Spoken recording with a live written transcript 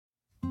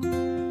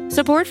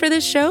Support for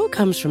this show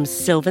comes from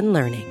Sylvan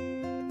Learning.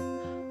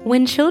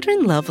 When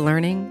children love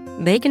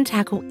learning, they can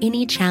tackle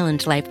any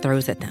challenge life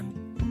throws at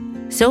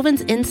them.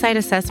 Sylvan's Insight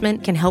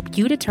Assessment can help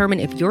you determine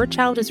if your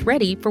child is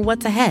ready for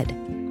what's ahead.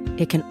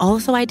 It can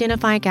also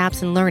identify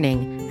gaps in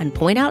learning and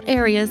point out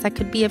areas that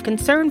could be of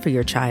concern for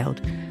your child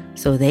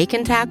so they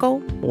can tackle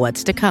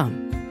what's to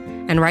come.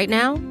 And right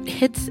now,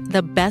 it's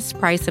the best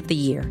price of the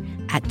year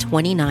at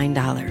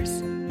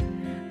 $29.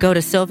 Go to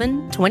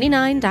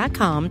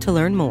sylvan29.com to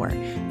learn more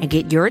and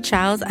get your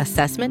child's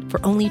assessment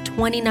for only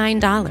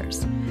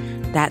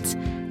 $29. That's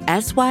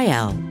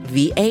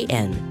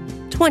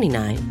SYLVAN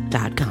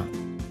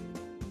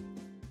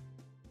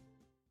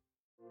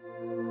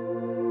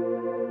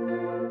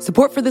 29.com.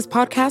 Support for this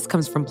podcast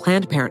comes from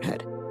Planned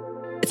Parenthood.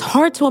 It's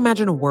hard to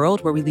imagine a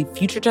world where we leave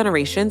future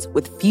generations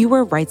with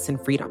fewer rights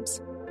and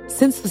freedoms.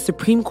 Since the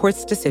Supreme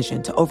Court's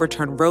decision to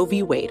overturn Roe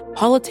v. Wade,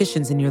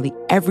 politicians in nearly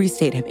every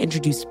state have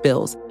introduced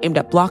bills aimed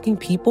at blocking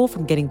people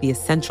from getting the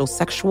essential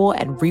sexual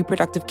and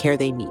reproductive care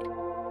they need,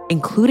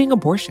 including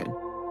abortion.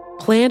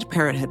 Planned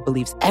Parenthood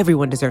believes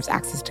everyone deserves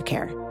access to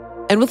care.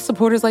 And with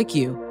supporters like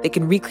you, they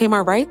can reclaim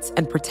our rights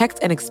and protect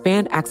and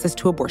expand access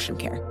to abortion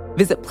care.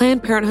 Visit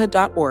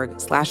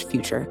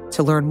PlannedParenthood.org/future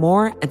to learn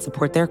more and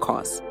support their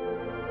cause.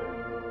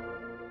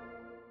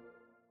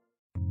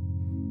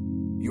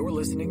 You're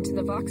listening to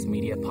the Vox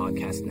Media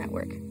Podcast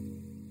Network.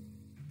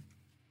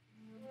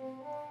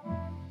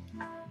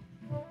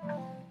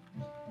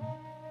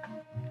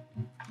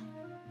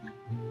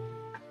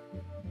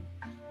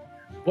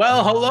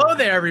 Well, hello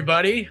there,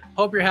 everybody.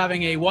 Hope you're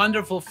having a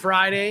wonderful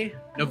Friday,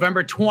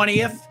 November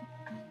 20th,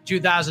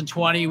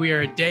 2020. We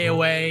are a day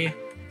away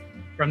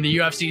from the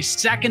UFC's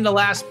second to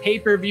last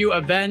pay-per-view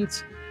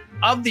event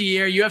of the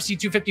year. UFC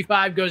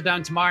 255 goes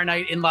down tomorrow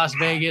night in Las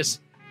Vegas.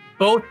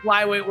 Both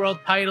flyweight world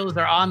titles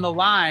are on the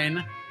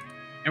line,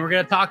 and we're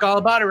going to talk all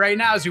about it right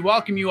now as we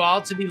welcome you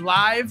all to the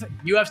live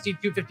UFC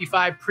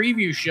 255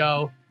 preview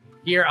show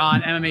here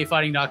on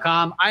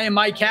MMAfighting.com. I am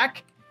Mike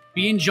Heck,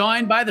 being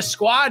joined by the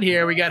squad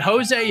here. We got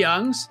Jose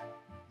Youngs,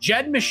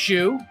 Jed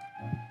Meshew,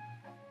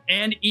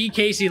 and E.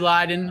 Casey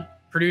Leiden,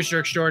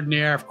 producer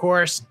extraordinaire, of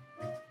course.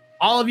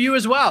 All of you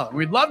as well.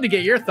 We'd love to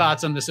get your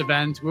thoughts on this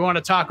event. We want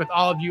to talk with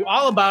all of you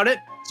all about it.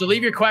 So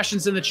leave your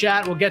questions in the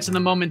chat. We'll get to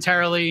them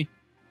momentarily.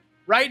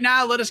 Right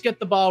now, let us get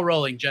the ball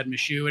rolling, Jed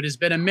Meshew. It has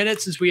been a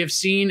minute since we have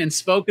seen and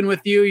spoken with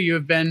you. You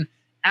have been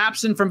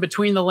absent from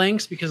Between the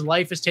Links because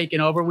life has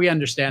taken over. We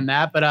understand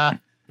that. But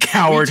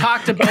coward. We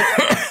talked about...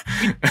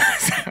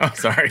 I'm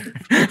sorry.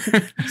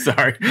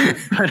 Sorry.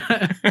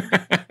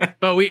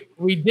 But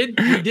we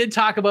did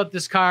talk about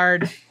this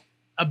card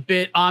a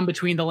bit on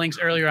Between the Links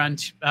earlier in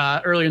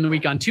the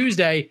week on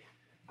Tuesday,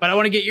 but I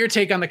want to get your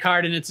take on the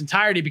card in its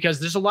entirety because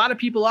there's a lot of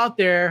people out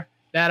there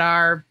that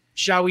are,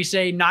 shall we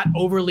say, not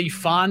overly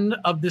fond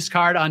of this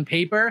card on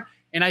paper,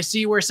 and I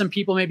see where some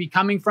people may be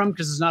coming from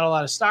because there's not a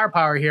lot of star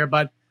power here,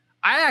 but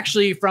I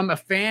actually, from a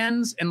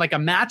fans and like a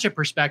matchup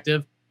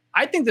perspective,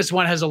 I think this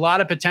one has a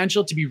lot of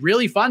potential to be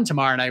really fun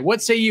tomorrow night.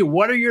 What say you?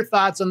 What are your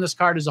thoughts on this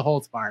card as a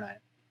whole tomorrow night?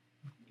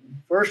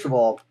 First of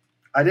all,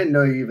 I didn't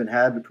know you even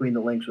had Between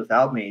the Links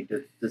without me.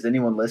 Does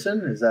anyone listen?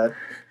 Do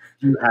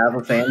you have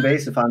a fan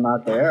base if I'm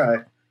not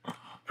there? I'm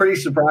pretty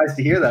surprised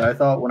to hear that. I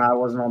thought when I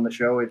wasn't on the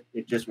show, it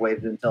just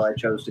waited until I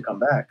chose to come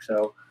back.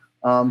 So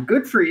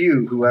good for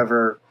you,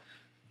 whoever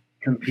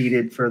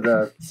competed for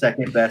the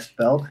second best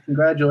belt.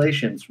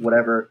 Congratulations,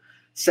 whatever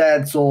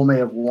sad soul may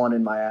have won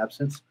in my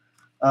absence.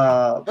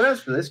 But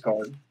as for this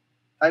card,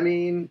 I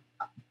mean,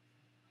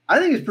 I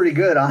think it's pretty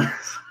good,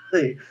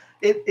 honestly.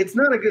 It's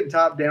not a good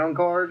top-down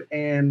card,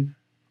 and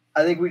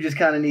I think we just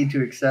kind of need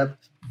to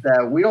accept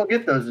that we don't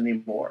get those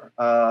anymore.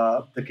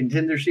 The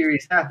Contender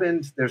Series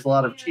happened. There's a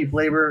lot of cheap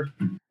labor.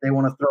 They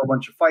want to throw a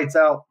bunch of fights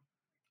out.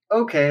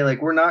 Okay,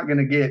 like we're not going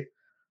to get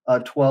a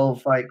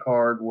 12-fight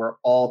card where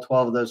all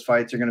 12 of those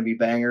fights are going to be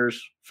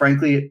bangers.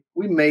 Frankly,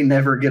 we may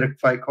never get a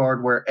fight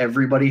card where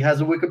everybody has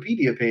a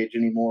Wikipedia page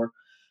anymore.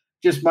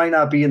 Just might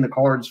not be in the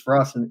cards for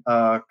us kind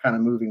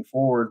of moving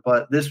forward.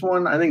 But this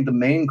one, I think the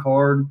main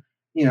card,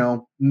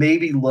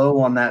 maybe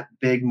low on that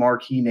big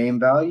marquee name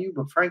value,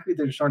 but frankly,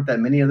 there just aren't that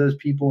many of those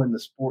people in the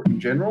sport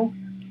in general.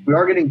 We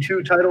are getting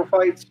 2 title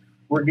fights.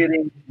 We're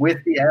getting, with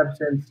the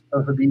absence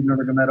of Khabib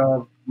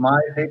Nurmagomedov, my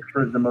pick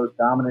for the most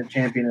dominant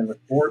champion in the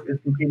sport is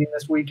competing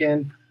this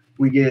weekend.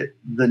 We get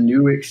the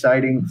new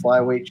exciting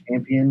flyweight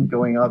champion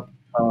going up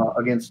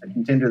against a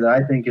contender that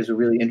I think is a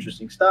really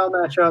interesting style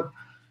matchup.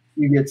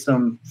 You get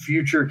some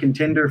future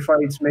contender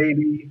fights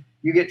maybe.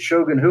 You get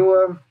Shogun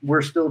Rua.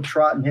 We're still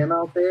trotting him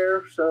out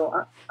there.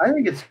 So I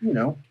think it's,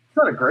 it's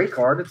not a great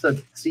card. It's a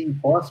C+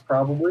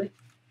 probably.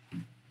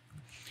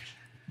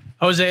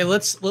 Jose,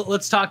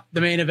 let's talk the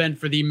main event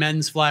for the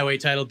men's flyweight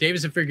title.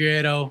 Deiveson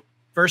Figueiredo,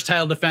 first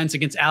title defense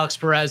against Alex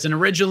Perez. And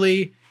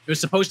originally it was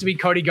supposed to be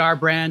Cody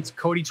Garbrandt.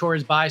 Cody tore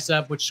his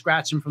bicep, which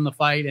scratched him from the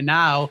fight. And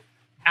now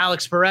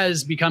Alex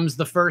Perez becomes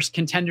the first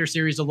Contender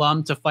Series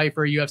alum to fight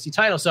for a UFC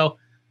title. So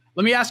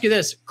let me ask you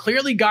this.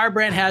 Clearly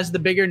Garbrandt has the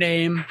bigger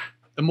name,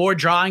 the more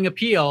drawing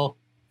appeal,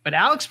 but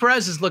Alex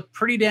Perez has looked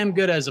pretty damn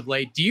good as of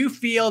late. Do you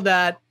feel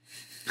that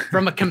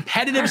from a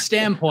competitive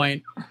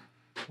standpoint,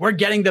 we're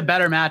getting the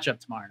better matchup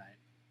tomorrow night?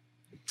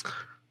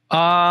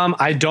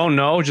 I don't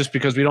know, just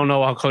because we don't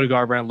know how Cody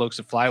Garbrandt looks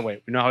at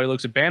flyweight. We know how he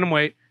looks at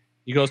bantamweight.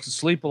 He goes to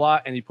sleep a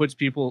lot, and he puts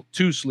people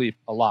to sleep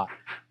a lot.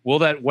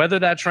 Whether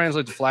that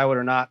translates to flyweight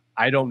or not,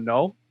 I don't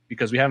know,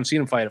 because we haven't seen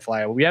him fight at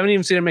flyweight. We haven't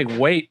even seen him make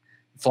weight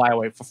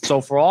flyweight.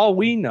 So for all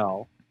we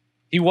know,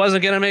 he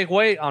wasn't going to make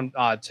weight on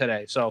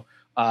today. So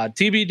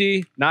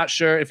TBD, not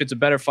sure if it's a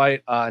better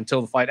fight until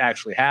the fight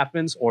actually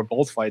happens, or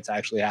both fights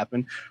actually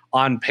happen.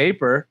 On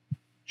paper,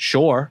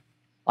 sure.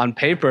 On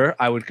paper,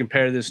 I would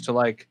compare this to,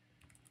 like,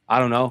 I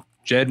don't know,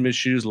 Jed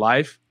Mishu's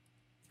life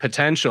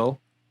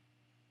potential,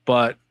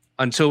 but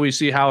until we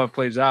see how it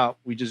plays out,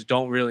 we just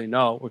don't really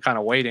know. We're kind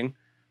of waiting.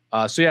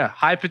 So yeah,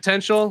 high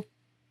potential.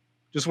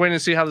 Just waiting to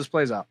see how this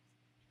plays out.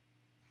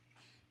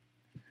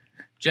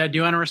 Jed, do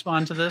you want to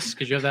respond to this?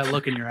 Because you have that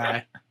look in your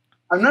eye.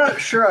 I'm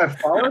not sure I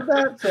followed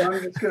that, so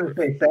I'm just going to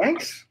say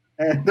thanks.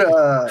 And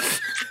I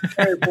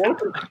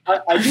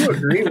do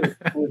agree with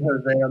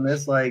Jose on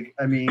this. Like,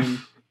 I mean,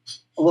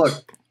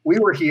 look, we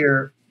were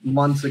here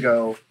months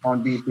ago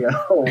on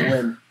BPL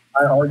when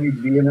I argued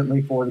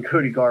vehemently for the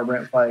Cody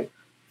Garbrandt fight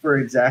for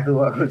exactly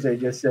what Jose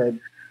just said.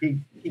 He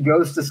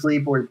goes to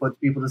sleep, or he puts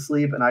people to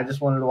sleep, and I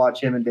just wanted to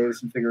watch him and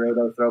Davison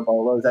Figueiredo throw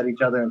bolos at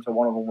each other until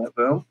one of them went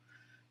boom.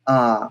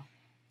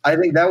 I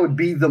think that would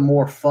be the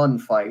more fun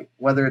fight.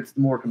 Whether it's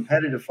the more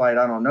competitive fight,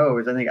 I don't know.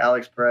 Because I think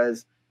Alex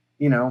Perez,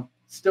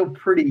 still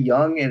pretty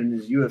young in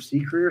his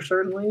UFC career,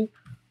 certainly.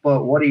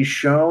 But what he's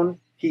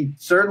shown, he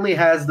certainly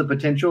has the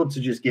potential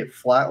to just get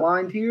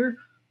flatlined here.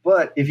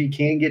 But if he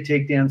can get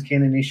takedowns,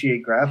 can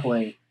initiate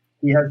grappling,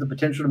 he has the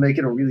potential to make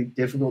it a really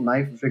difficult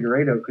night for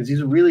Figueiredo, because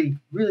he's a really,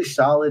 really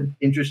solid,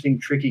 interesting,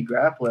 tricky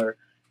grappler.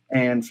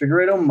 And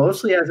Figueiredo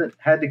mostly hasn't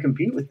had to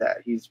compete with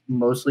that. He's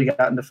mostly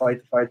gotten to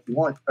fight the fights he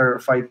wants, or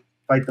fight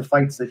the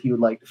fights that he would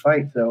like to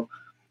fight. So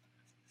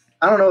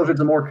I don't know if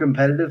it's a more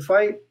competitive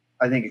fight.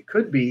 I think it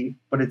could be,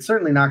 but it's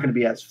certainly not going to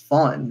be as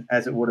fun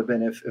as it would have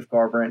been if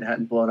Garbrandt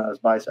hadn't blown out his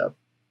bicep.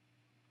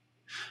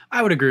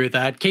 I would agree with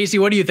that. Casey,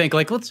 what do you think?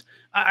 Like,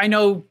 I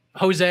know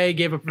Jose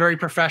gave a very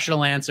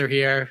professional answer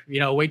here.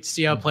 Wait to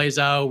see how it plays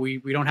out. We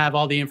don't have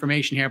all the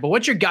information here, but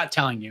what's your gut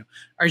telling you?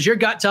 Or is your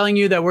gut telling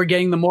you that we're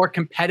getting the more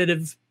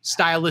competitive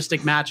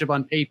stylistic matchup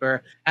on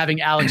paper,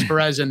 having Alex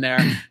Perez in there?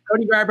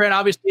 Cody Garbrandt,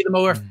 obviously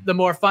the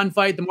more fun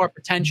fight, the more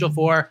potential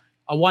for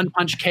a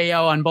one-punch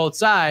KO on both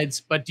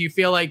sides. But do you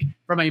feel like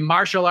from a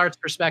martial arts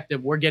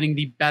perspective, we're getting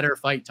the better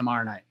fight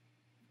tomorrow night?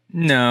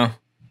 No.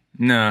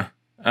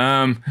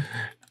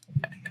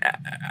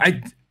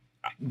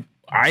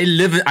 I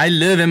live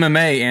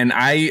MMA, and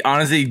I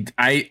honestly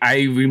I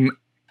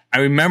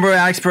remember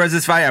Alex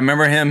Perez's fight. I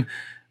remember him.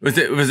 Was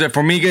it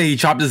Formiga? He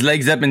chopped his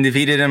legs up and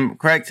defeated him.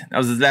 Correct? That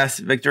was his last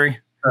victory.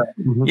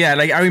 Mm-hmm. Yeah,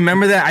 like I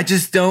remember that. I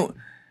just don't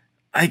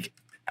like.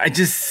 I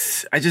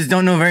just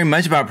don't know very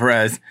much about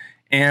Perez,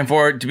 and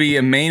for it to be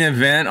a main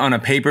event on a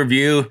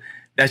pay-per-view,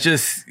 that's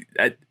just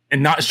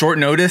and not short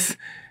notice.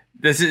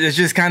 It's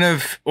just kind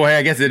of, well,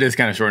 I guess it is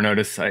kind of short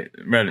notice. I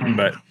read it,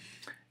 but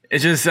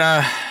it's just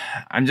I'm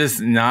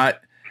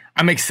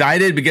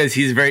excited because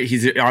he's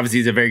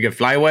obviously a very good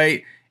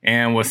flyweight,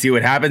 and we'll see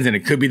what happens, and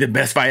it could be the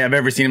best fight I've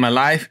ever seen in my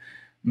life,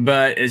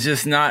 but it's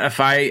just not a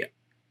fight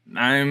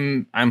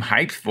I'm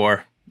hyped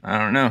for. I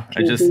don't know.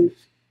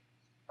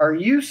 Are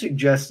you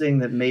suggesting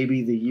that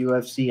maybe the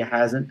UFC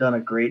hasn't done a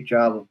great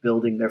job of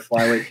building their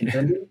flyweight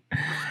contender?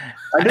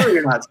 I know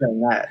you're not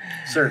saying that,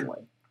 certainly.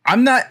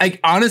 I'm not, like,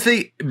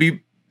 honestly,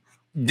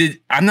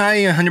 I'm not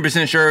even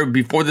 100% sure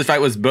before this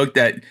fight was booked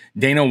that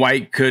Dana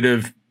White could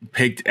have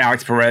picked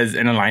Alex Perez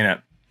in a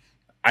lineup.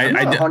 I'm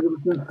not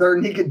 100%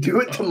 certain he could do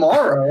it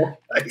tomorrow.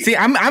 See,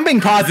 I'm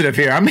being positive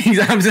here. I'm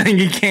saying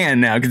he can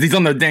now because he's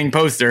on the dang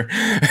poster.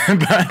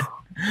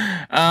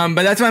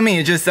 but that's what I mean.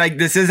 It's just like,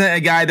 this isn't a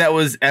guy that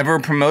was ever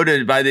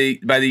promoted by the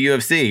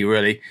UFC,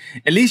 really.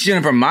 At least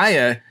Jennifer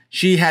Maia,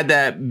 she had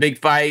that big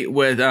fight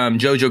with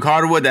Jojo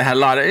Carterwood that had a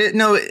lot of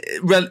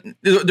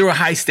there were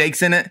high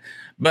stakes in it,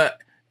 but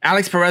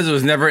Alex Perez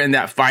was never in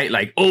that fight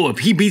like, oh, if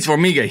he beats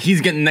Formiga, he's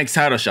getting the next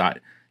title shot.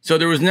 So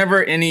there was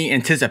never any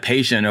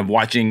anticipation of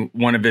watching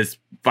one of his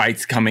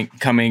fights coming,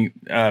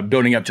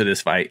 building up to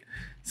this fight.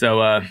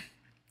 So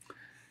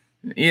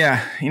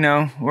yeah,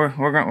 we're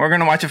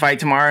gonna watch a fight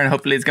tomorrow, and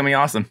hopefully it's gonna be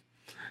awesome.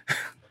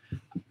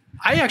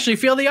 I actually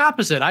feel the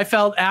opposite. I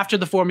felt after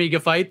the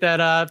Formiga fight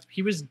that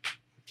he was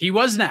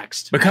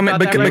next. But coming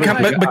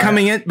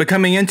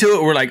into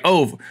it, we're like,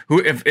 oh,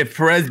 if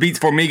Perez beats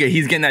Formiga,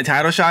 he's getting that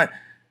title shot.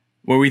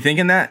 Were we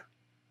thinking that?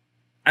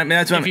 I mean,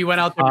 that's what if he went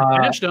out there and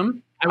finished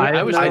him.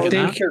 I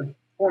think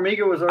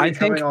Formiga was already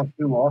coming off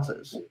 2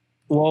 losses.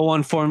 Well,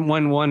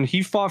 when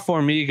he fought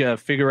Formiga,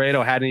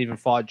 Figueiredo hadn't even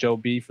fought Joe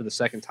B for the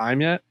second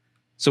time yet.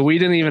 So we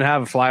didn't even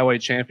have a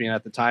flyweight champion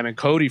at the time. And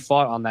Cody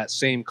fought on that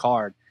same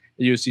card,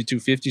 the UFC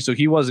 250. So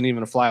he wasn't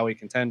even a flyweight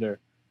contender.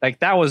 Like,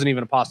 that wasn't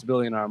even a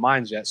possibility in our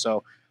minds yet.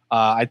 So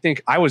I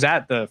think I was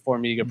at the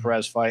Formiga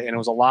Perez fight, and it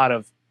was a lot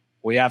of,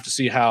 we have to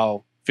see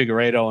how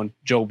Figueiredo and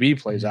Joe B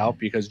plays out,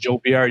 because Joe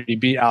B already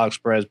beat Alex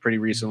Perez pretty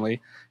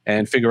recently,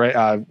 and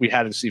Figueiredo, we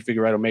had to see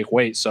Figueiredo make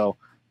weight. So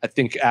I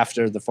think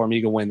after the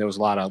Formiga win, there was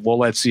a lot of, well,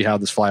 let's see how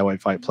this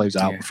flyweight fight plays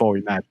out before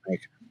we match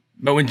make.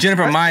 But when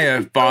Jennifer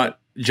Maia fought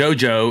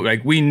JoJo,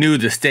 like, we knew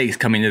the stakes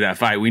coming to that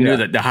fight. We knew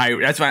that the high.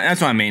 That's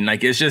what I mean.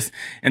 Like, it's just,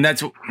 and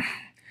that's,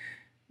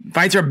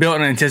 fights are built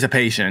in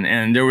anticipation,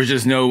 and there was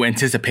just no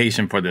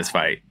anticipation for this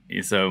fight.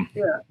 So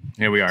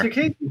here we are. To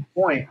Casey's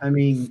point, I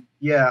mean,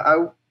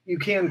 you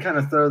can kind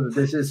of throw that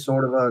this is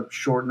sort of a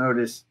short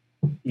notice,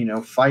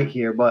 fight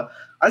here, but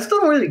I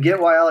still don't really get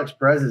why Alex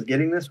Perez is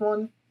getting this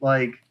one.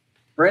 Like,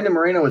 Brandon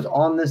Moreno is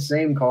on this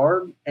same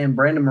card, and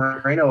Brandon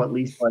Moreno, at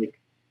least, like,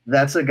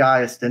 that's a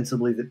guy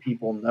ostensibly that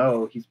people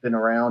know. He's been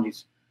around.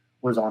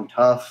 Was on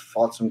Tough,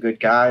 fought some good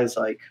guys.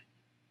 Like,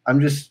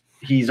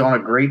 he's on a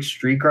great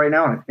streak right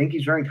now, and I think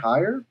he's ranked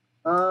higher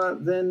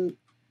than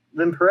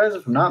Perez,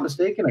 if I'm not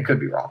mistaken. I could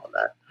be wrong on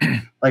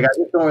that. Like, I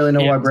just don't really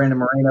know why Brandon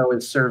Moreno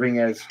is serving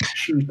as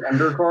chief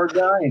undercard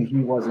guy, and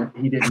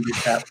he didn't get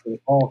tapped for the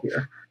call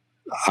here.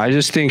 I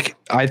think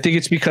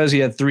it's because he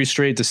had 3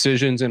 straight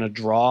decisions in a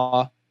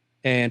draw,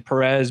 and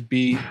Perez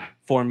beat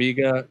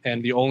Formiga,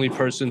 and the only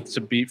person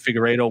to beat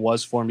Figueiredo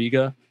was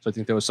Formiga. So I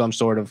think there was some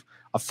sort of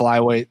a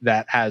flyweight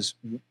that has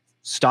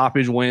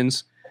stoppage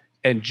wins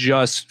and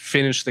just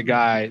finished the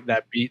guy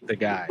that beat the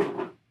guy.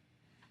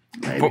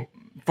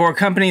 For a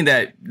company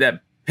that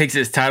picks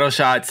its title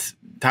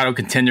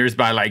contenders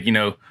by, like,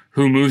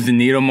 who moves the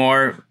needle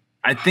more,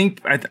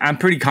 I'm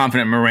pretty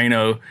confident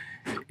Moreno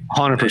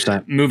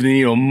 100% moved the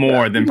needle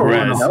more than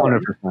Perez.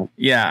 100%.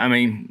 Yeah, I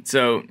mean,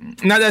 so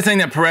not that saying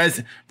that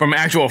Perez, from an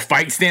actual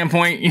fight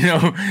standpoint,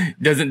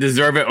 doesn't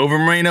deserve it over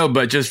Moreno,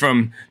 but just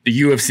from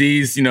the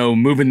UFC's,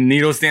 moving the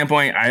needle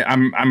standpoint,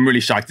 I'm really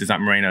shocked it's not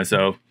Moreno.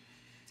 So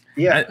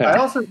yeah, I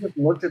also just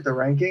looked at the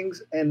rankings,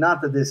 and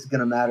not that this is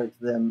going to matter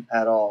to them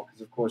at all,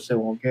 because of course they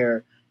won't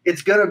care.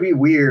 It's going to be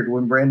weird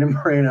when Brandon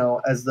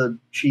Moreno, as the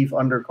chief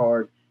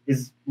undercard,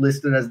 is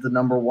listed as the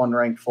number 1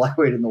 ranked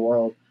flyweight in the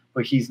world,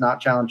 but he's not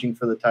challenging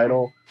for the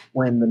title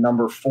when the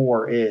number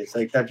 4 is.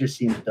 Like, that just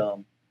seems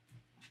dumb.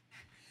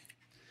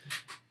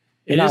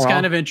 It is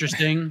kind of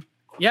interesting.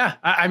 Yeah,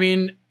 I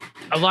mean,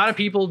 a lot of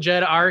people,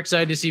 Jed, are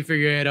excited to see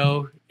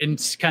Figueiredo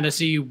and kind of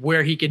see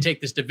where he can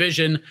take this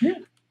division. Yeah.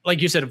 Like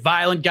you said, a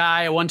violent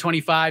guy at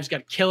 125. He's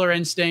got killer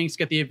instincts,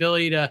 got the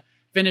ability to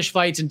finish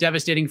fights in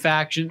devastating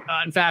fashion.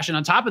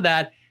 On top of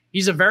that,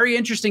 he's a very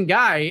interesting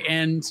guy.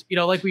 And,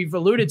 like we've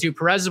alluded to,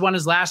 Perez has won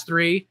his last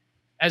 3.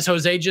 As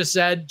Jose just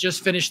said,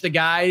 just finished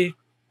the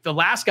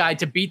last guy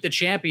to beat the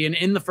champion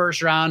in the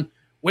first round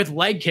with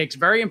leg kicks.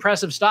 Very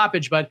impressive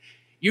stoppage. But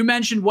you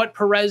mentioned what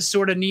Perez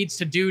sort of needs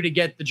to do to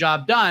get the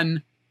job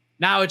done.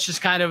 Now it's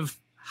just kind of,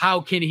 how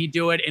can he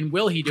do it and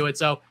will he do it?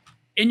 So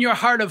in your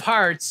heart of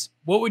hearts,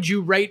 what would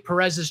you rate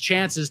Perez's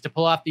chances to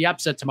pull off the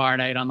upset tomorrow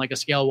night on, like, a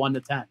scale of 1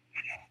 to 10?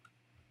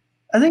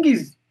 I think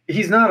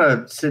he's not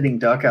a sitting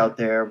duck out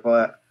there,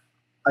 but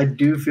I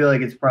do feel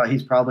like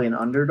he's probably an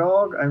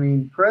underdog. I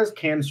mean, Perez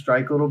can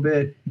strike a little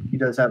bit. He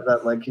does have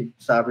that leg kick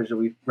stoppage that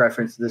we've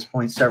referenced at this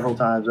point several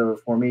times over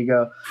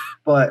Formiga,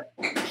 but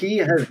he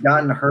has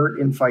gotten hurt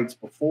in fights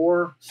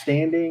before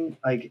standing.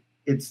 Like,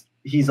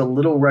 he's a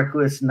little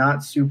reckless,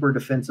 not super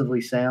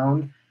defensively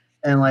sound.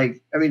 And,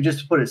 like, I mean, just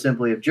to put it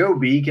simply, if Joe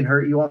B can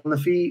hurt you on the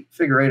feet,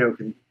 Figueiredo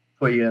can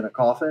put you in a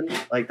coffin.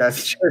 Like,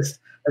 that's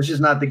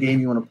just not the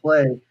game you want to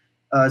play.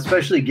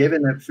 Especially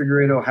given that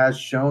Figueiredo has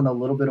shown a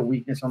little bit of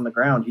weakness on the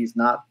ground. He's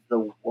not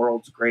the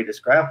world's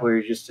greatest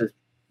grappler. He's just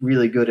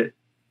really good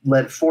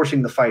at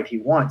forcing the fight he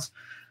wants.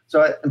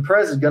 So and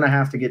Perez is going to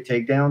have to get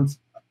takedowns.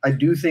 I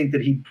do think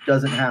that he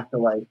doesn't have to,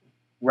 like,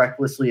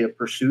 recklessly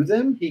pursue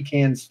them. He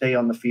can stay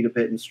on the feet a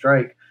bit and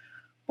strike.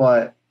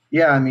 But,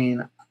 yeah, I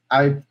mean,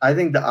 I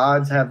think the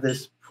odds have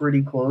this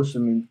pretty close. I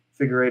mean,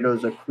 Figueiredo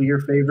is a clear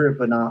favorite,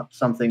 but not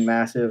something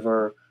massive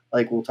or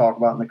like we'll talk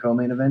about in the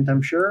co-main event,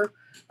 I'm sure.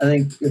 I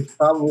think it's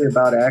probably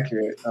about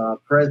accurate.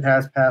 Perez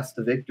has passed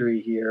the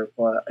victory here,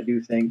 but I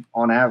do think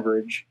on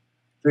average,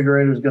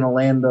 Figueiredo is going to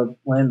land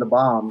the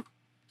bomb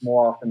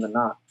more often than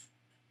not.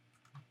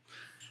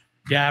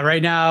 Yeah,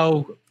 right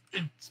now,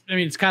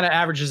 it's kind of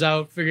averages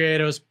out.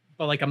 Figueiredo's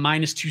but like a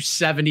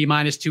 -270,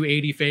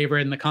 -280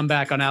 favorite in the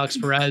comeback on Alex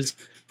Perez,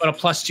 but a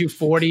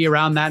 +240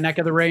 around that neck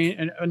of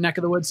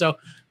the woods. So,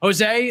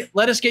 Jose,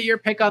 let us get your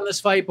pick on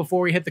this fight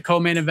before we hit the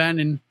co-main event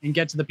and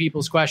get to the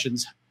people's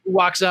questions. Who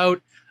walks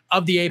out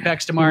of the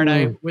Apex tomorrow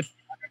night with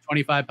the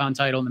 125-pound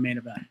title in the main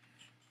event?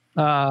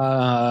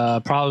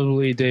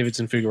 Probably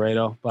Davidson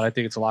Figueiredo, but I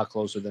think it's a lot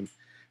closer than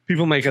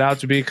people make it out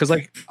to be. Because,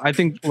 I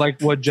think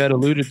what Jed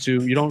alluded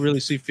to, you don't really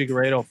see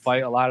Figueiredo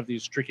fight a lot of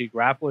these tricky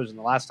grapplers. And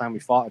the last time we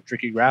fought a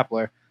tricky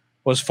grappler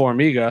was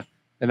Formiga,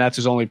 and that's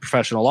his only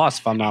professional loss,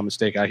 if I'm not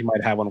mistaken. He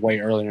might have one way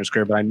earlier in his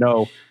career, but I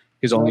know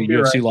his only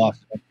UFC loss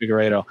was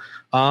Figueiredo.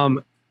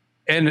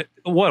 And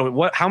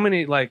what? How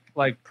many like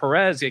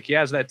Perez? He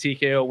has that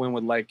TKO win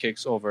with leg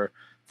kicks over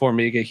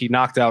Formiga. He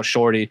knocked out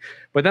Shorty,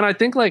 but then I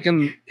think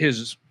in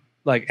his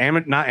not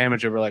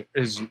amateur, but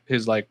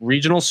his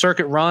regional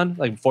circuit run,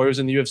 before he was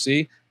in the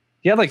UFC,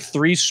 he had like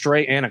 3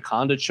 straight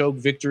anaconda choke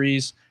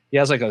victories. He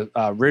has like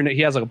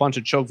a bunch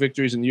of choke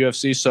victories in the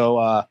UFC.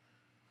 So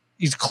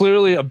he's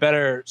clearly a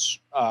better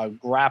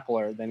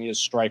grappler than he is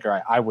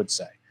striker, I would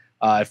say.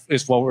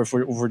 If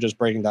we're just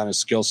breaking down his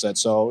skill set.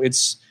 So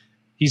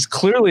he's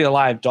clearly a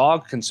live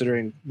dog,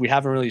 considering we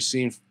haven't really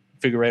seen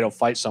Figueiredo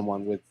fight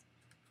someone with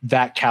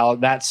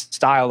that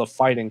style of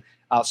fighting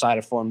outside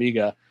of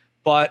Formiga.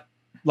 But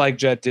like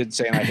Jet did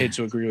say, and I hate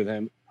to agree with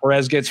him,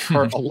 Perez gets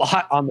hurt a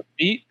lot on the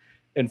feet,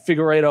 and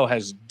Figueiredo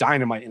has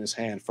dynamite in his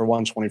hand for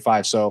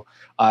 125. So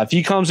if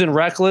he comes in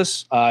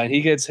reckless and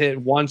he gets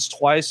hit once,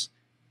 twice,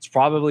 it's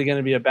probably going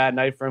to be a bad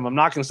night for him. I'm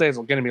not going to say it's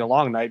going to be a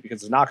long night,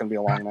 because it's not going to be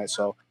a long night.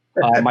 So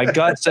my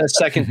gut says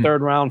second,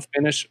 third round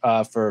finish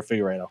for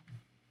Figueiredo.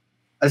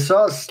 I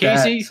saw a stat.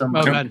 Casey?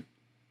 Somebody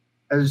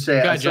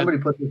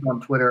put this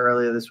on Twitter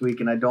earlier this week,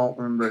 and I don't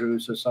remember who,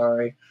 so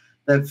sorry,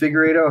 that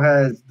Figueiredo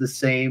has the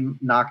same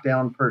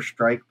knockdown per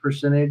strike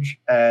percentage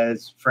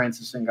as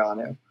Francis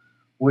Ngannou,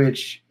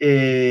 which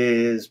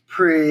is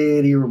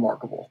pretty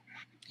remarkable.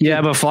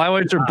 Yeah, but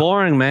flyweights are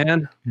boring,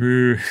 man.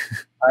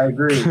 I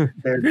agree.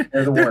 They're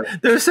the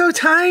worst. They're so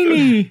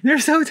tiny. They're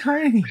so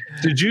tiny.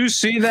 Did you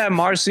see that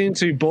Marcin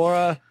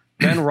Tybura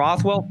Ben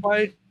Rothwell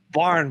fight?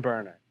 Barn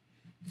burner.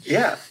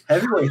 Yeah,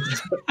 heavyweight.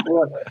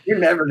 Well, you're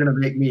never gonna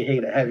make me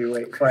hate a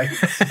heavyweight fight.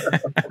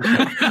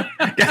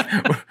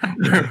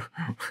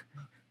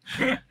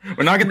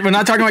 We're not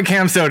talking about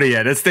Cam Soda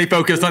yet. Let's stay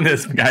focused on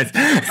this, guys.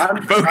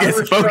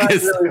 Focus.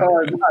 Really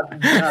hard not to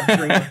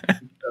bring up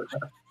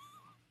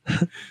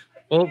soda.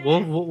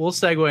 We'll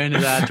segue into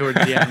that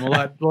towards the end.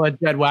 We'll let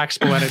Jed wax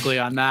poetically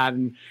on that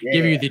and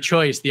give you the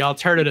choice, the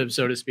alternative,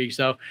 so to speak.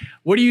 So,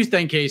 what do you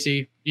think,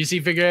 Casey? Do you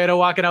see Figueiredo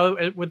walking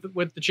out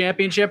with the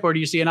championship, or do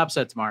you see an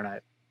upset tomorrow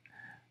night?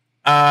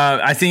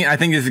 I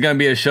think this is going to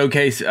be a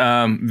showcase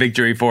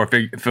victory for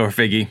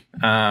Figgy.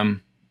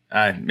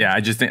 I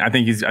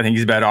think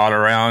he's better all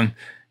around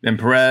than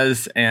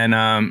Perez,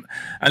 and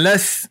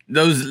unless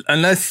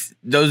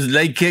those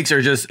leg kicks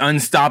are just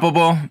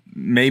unstoppable,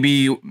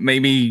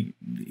 maybe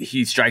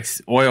he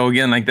strikes oil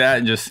again like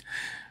that.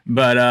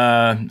 But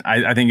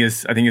I think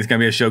it's going to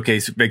be a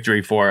showcase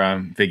victory for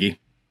Figgy.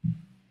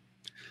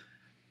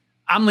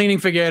 I'm leaning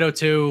Figueiredo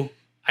too.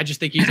 I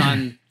just think he's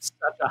on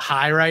such a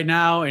high right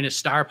now, and his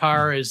star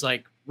power is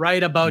like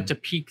right about to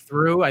peak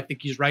through. I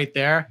think he's right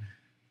there.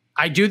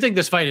 I do think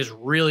this fight is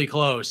really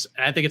close,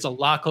 and I think it's a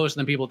lot closer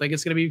than people think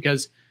it's going to be,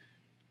 because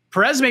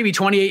Perez may be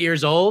 28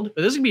 years old,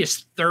 but this is going to be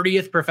his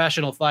 30th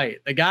professional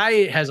fight. The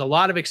guy has a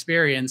lot of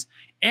experience,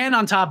 and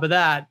on top of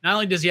that, not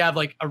only does he have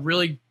like a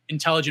really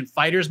intelligent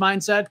fighter's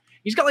mindset,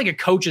 he's got like a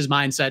coach's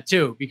mindset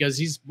too, because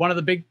he's one of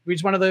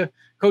the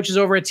coaches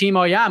over at Team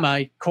Oyama.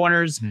 He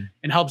corners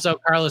and helps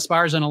out Carlos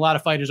Esparza and a lot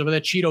of fighters over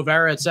there, Cheeto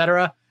Vera,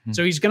 etc.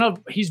 So he's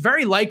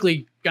very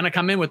likely gonna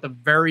come in with a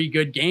very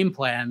good game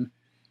plan.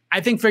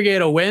 I think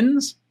Figueiredo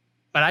wins,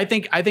 but I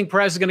think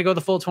Perez is gonna go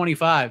the full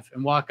 25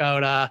 and walk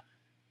out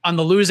on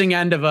the losing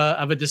end of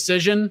a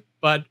decision.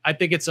 But I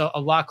think it's a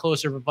lot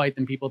closer of a fight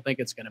than people think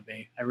it's gonna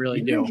be. I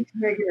really do. He's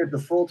making it the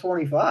full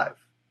 25.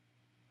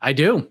 I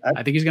do.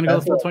 I think he's going to go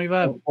the full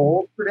 25. A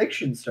bold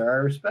prediction, sir. I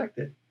respect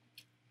it.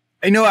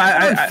 I'm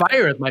on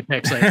fire with my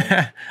picks lately.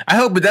 I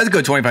hope it does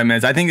go 25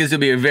 minutes. I think this will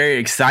be a very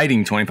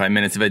exciting 25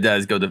 minutes if it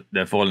does go the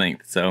full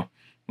length. So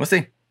we'll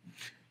see.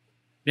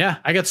 Yeah,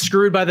 I got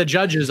screwed by the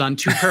judges on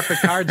 2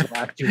 perfect cards the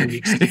last 2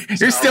 weeks.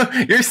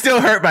 You're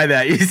still hurt by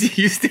that.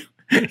 You still.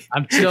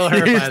 I'm still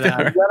hurt by that.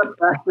 You got to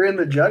factor in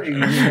the judging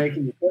when you're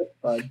making the pick,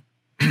 bud.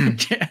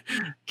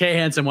 Kay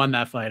Hansen won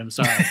that fight. I'm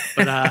sorry,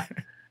 but.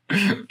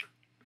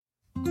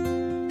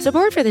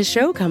 Support for this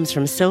show comes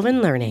from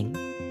Sylvan Learning.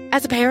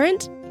 As a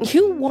parent,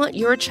 you want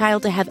your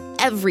child to have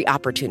every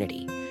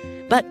opportunity,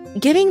 but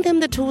giving them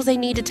the tools they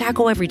need to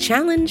tackle every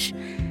challenge,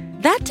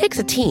 that takes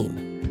a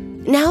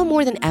team. Now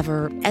more than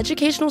ever,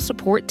 educational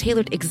support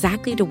tailored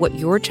exactly to what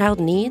your child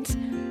needs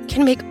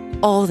can make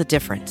all the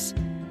difference.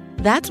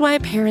 That's why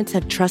parents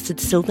have trusted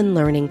Sylvan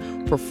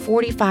Learning for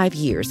 45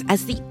 years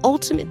as the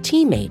ultimate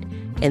teammate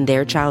in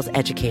their child's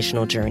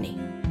educational journey,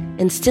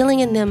 instilling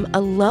in them a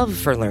love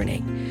for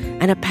learning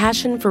and a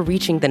passion for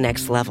reaching the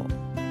next level.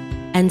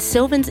 And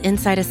Sylvan's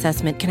Insight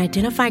Assessment can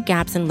identify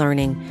gaps in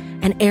learning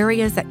and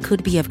areas that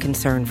could be of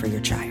concern for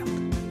your child.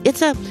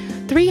 It's a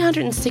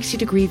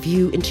 360-degree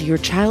view into your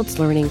child's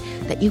learning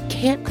that you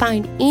can't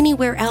find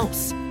anywhere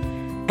else,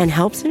 and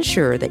helps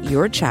ensure that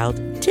your child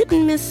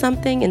didn't miss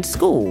something in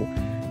school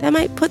that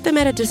might put them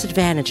at a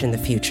disadvantage in the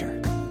future.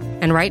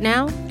 And right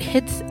now,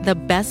 it's the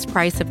best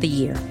price of the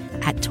year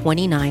at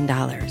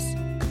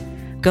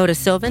 $29. Go to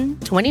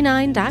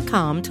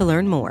sylvan29.com to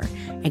learn more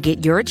and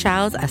get your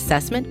child's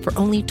assessment for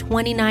only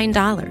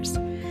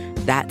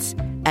 $29. That's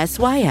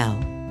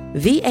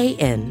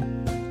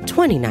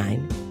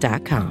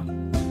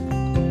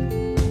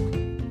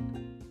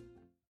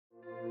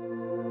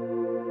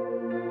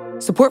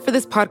SYLVAN29.com. Support for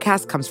this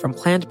podcast comes from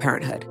Planned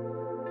Parenthood.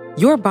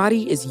 Your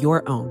body is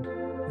your own.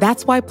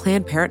 That's why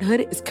Planned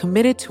Parenthood is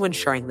committed to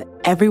ensuring that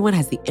everyone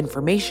has the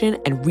information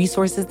and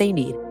resources they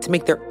need to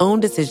make their own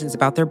decisions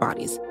about their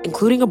bodies,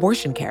 including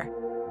abortion care.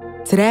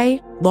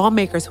 Today,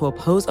 lawmakers who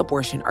oppose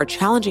abortion are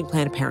challenging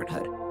Planned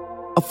Parenthood.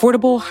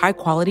 Affordable,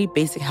 high-quality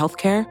basic health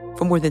care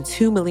for more than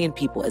 2 million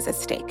people is at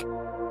stake.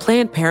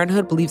 Planned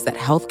Parenthood believes that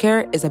health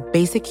care is a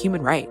basic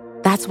human right.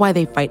 That's why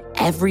they fight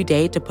every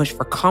day to push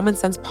for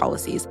common-sense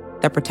policies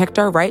that protect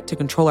our right to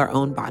control our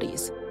own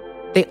bodies.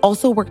 They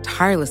also work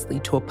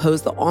tirelessly to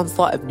oppose the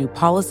onslaught of new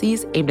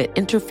policies aimed at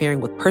interfering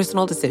with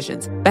personal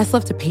decisions best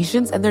left to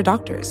patients and their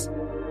doctors.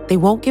 They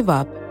won't give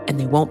up, and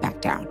they won't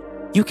back down.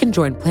 You can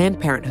join Planned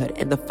Parenthood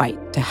in the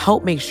fight to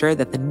help make sure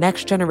that the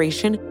next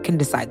generation can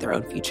decide their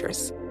own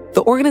futures.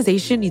 The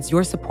organization needs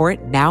your support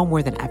now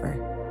more than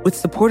ever. With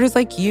supporters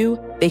like you,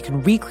 they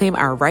can reclaim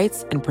our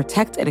rights and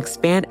protect and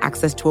expand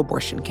access to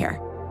abortion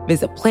care.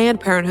 Visit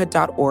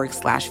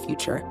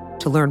PlannedParenthood.org/future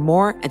to learn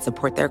more and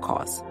support their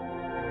cause.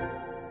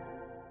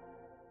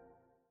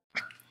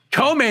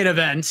 Co-main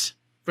event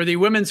for the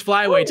women's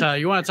flyweight title.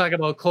 You want to talk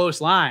about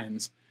close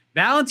lines.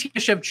 Valentina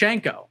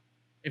Shevchenko.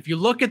 If you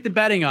look at the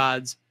betting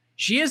odds,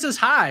 she is as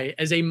high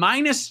as a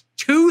minus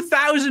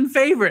 2,000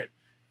 favorite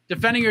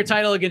defending her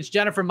title against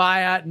Jennifer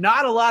Maia.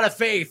 Not a lot of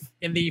faith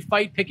in the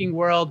fight picking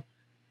world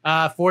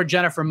for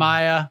Jennifer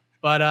Maia,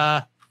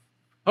 but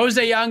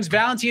Jose Young's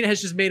Valentina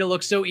has just made it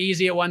look so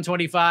easy at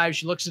 125.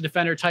 She looks to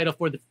defend her title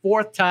for the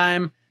 4th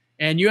time,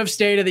 and you have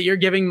stated that you're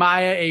giving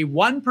Maia a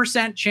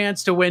 1%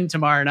 chance to win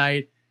tomorrow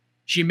night.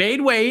 She made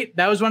weight.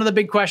 That was one of the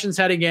big questions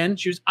heading in.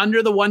 She was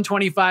under the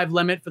 125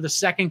 limit for the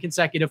 2nd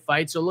consecutive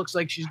fight, so it looks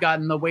like she's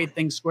gotten the weight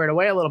thing squared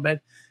away a little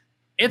bit.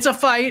 It's a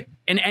fight,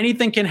 and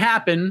anything can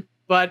happen,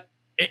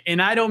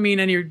 and I don't mean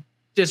any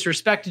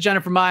disrespect to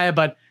Jennifer Maia,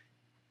 but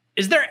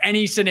is there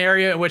any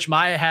scenario in which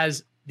Maia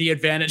has the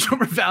advantage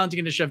over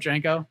Valentina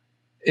Shevchenko?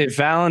 If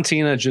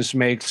Valentina just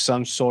makes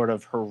some sort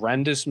of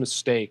horrendous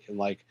mistake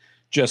and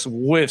just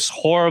whiffs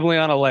horribly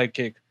on a leg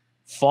kick,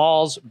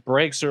 falls,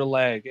 breaks her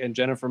leg, and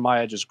Jennifer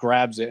Maia just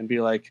grabs it and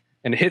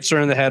hits her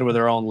in the head with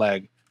her own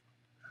leg,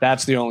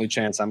 that's the only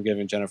chance I'm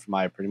giving Jennifer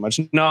Maia, pretty much.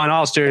 No, in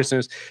all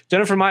seriousness,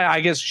 Jennifer Maia, I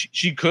guess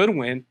she could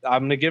win.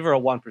 I'm going to give her a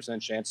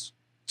 1% chance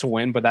to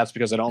win, but that's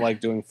because I don't like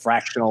doing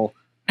fractional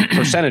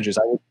percentages.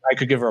 I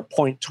could give her a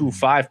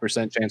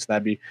 0.25% chance.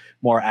 That'd be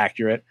more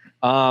accurate.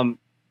 I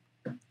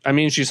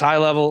mean, she's high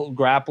level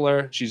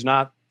grappler. She's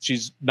not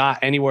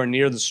anywhere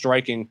near the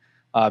striking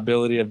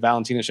ability of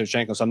Valentina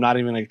Shevchenko. So I'm not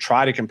even going to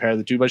try to compare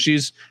the two, but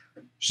she's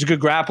a good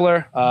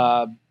grappler.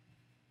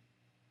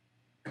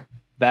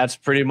 That's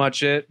pretty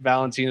much it.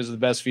 Valentina is the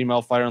best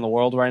female fighter in the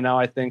world right now,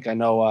 I think. I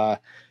know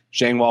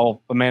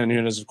Amanda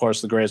Nunes is, of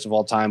course, the greatest of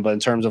all time, but in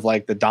terms of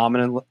the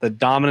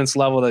dominance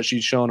level that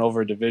she's shown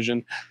over a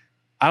division,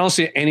 I don't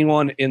see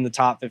anyone in the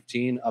top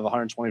 15 of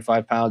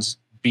 125 pounds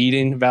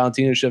beating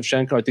Valentina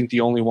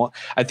Shevchenko.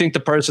 I think the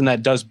person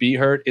that does beat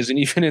her isn't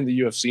even in the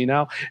UFC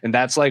now. And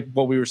that's like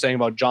what we were saying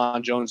about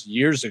John Jones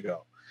years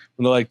ago.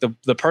 When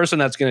the person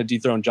that's going to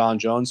dethrone John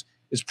Jones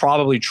is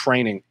probably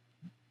training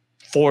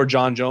for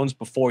John Jones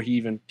before he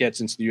even gets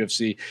into the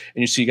UFC.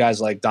 And you see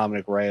guys like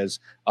Dominic Reyes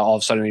all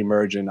of a sudden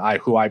emerge, and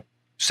who I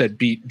said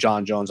beat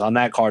John Jones on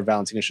that card.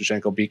 Valentina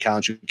Shevchenko beat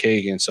Karen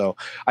Chukagian. So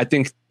I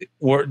think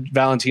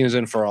Valentina's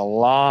in for a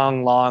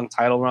long, long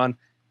title run,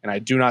 and I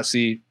do not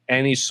see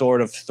any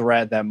sort of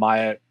threat that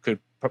Maia could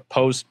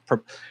pose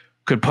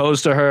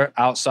to her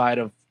outside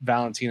of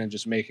Valentina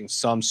just making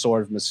some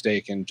sort of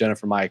mistake and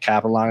Jennifer Maia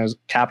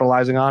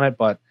capitalizing on it.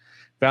 But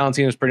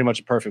Valentina is pretty much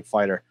a perfect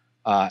fighter,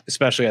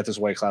 especially at this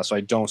weight class. So I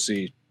don't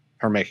see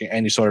her making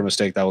any sort of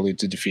mistake that will lead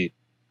to defeat.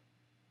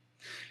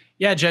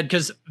 Yeah, Jed,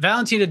 because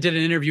Valentina did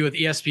an interview with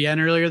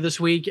ESPN earlier this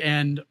week,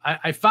 and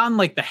I found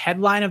the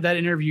headline of that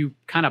interview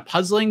kind of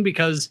puzzling,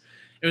 because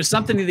it was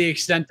something to the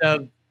extent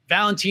of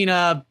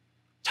Valentina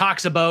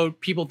talks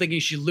about people thinking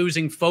she's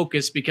losing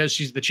focus because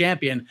she's the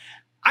champion.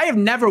 I have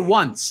never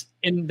once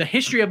in the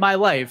history of my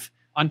life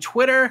on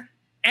Twitter,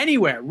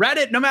 anywhere,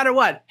 Reddit, no matter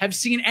what, have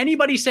seen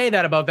anybody say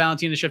that about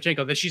Valentina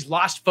Shevchenko, that she's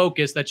lost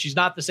focus, that she's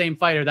not the same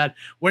fighter, that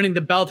winning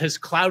the belt has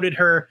clouded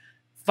her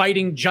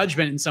fighting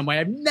judgment in some way.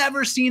 I've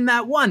never seen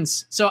that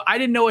once. So I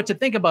didn't know what to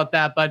think about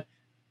that. But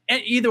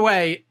either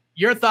way,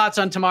 your thoughts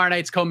on tomorrow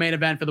night's co-main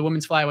event for the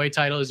women's flyweight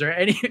title? Is there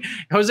any?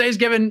 Jose's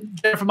given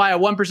Jennifer Maia a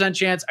 1%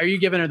 chance. Are you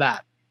giving her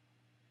that?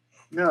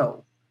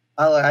 No.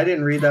 I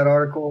didn't read that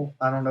article.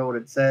 I don't know what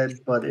it said,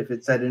 but if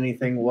it said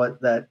anything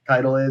what that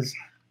title is,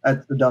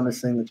 that's the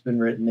dumbest thing that's been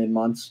written in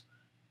months.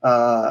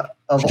 Of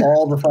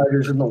all the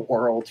fighters in the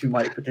world who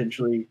might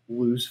potentially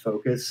lose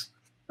focus,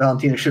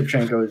 Valentina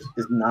Shevchenko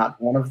is not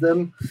one of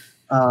them.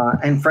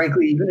 And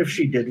frankly, even if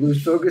she did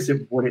lose focus,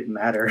 it wouldn't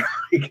matter.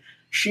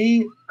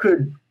 She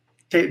could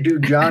do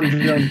John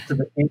Jones to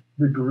the nth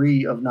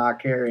degree of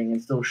not caring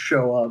and still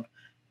show up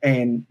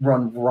and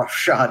run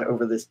roughshod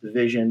over this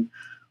division.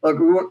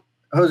 Look,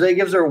 Jose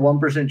gives her a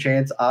 1%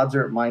 chance. Odds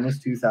are at minus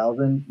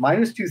 2,000.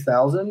 Minus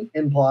 2,000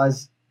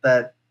 implies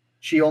that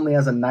she only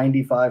has a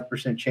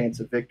 95%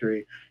 chance of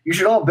victory. You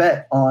should all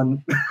bet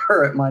on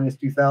her at minus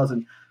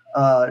 2,000.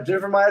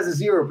 Jennifer Maia has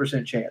a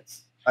 0%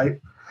 chance. I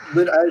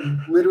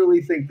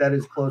literally think that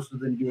is closer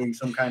than doing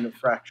some kind of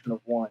fraction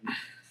of one.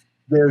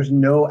 There's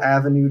no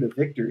avenue to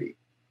victory.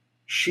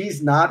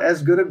 she's not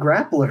as good a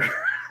grappler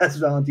as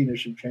Valentina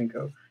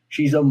Shevchenko.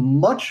 She's a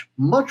much,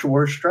 much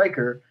worse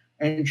striker,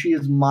 and she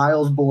is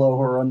miles below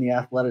her on the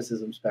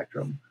athleticism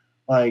spectrum.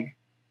 Like,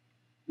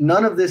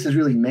 none of this is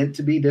really meant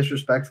to be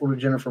disrespectful to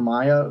Jennifer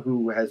Maia,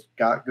 who has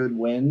got good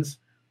wins.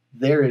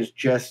 There is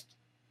just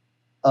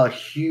a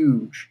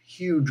huge,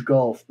 huge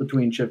gulf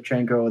between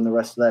Shevchenko and the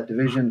rest of that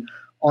division.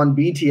 On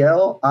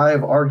BTL, I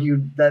have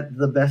argued that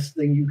the best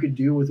thing you could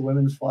do with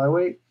women's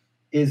flyweight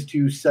is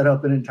to set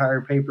up an entire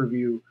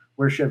pay-per-view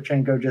where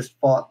Shevchenko just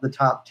fought the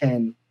top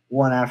 10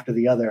 one after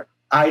the other.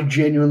 I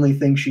genuinely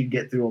think she'd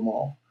get through them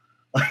all.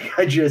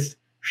 Like,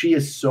 she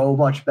is so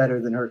much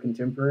better than her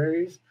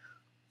contemporaries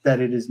that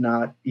it is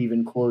not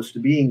even close to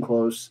being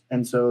close.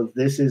 And so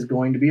this is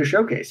going to be a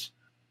showcase.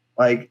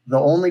 Like, the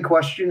only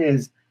question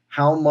is,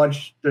 how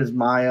much does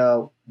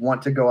Maia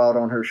want to go out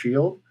on her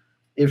shield?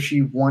 If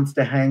she wants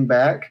to hang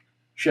back,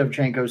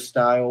 Shevchenko's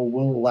style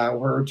will allow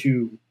her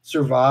to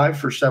survive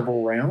for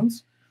several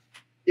rounds.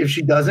 If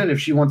she doesn't, if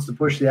she wants to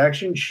push the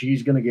action,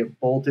 she's going to get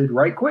bolted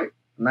right quick.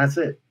 And that's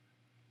it.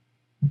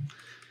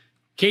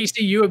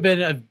 Casey, you have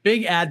been a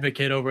big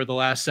advocate over the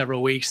last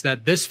several weeks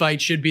that this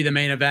fight should be the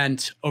main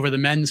event over the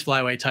men's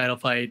flyweight title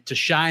fight to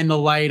shine the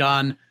light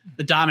on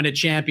the dominant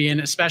champion,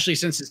 especially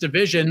since this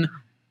division,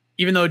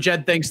 even though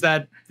Jed thinks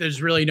that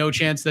there's really no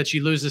chance that she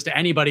loses to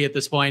anybody at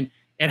this point,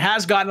 it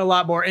has gotten a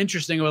lot more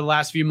interesting over the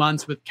last few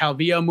months with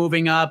Calvillo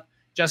moving up,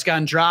 Jessica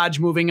Andrade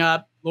moving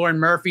up, Lauren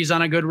Murphy's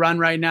on a good run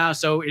right now.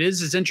 So it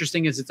is as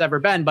interesting as it's ever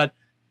been. But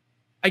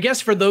I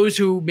guess for those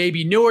who may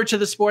be newer to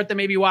the sport that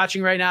may be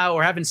watching right now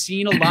or haven't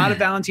seen a lot of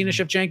Valentina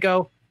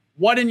Shevchenko,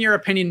 what in your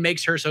opinion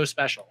makes her so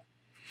special?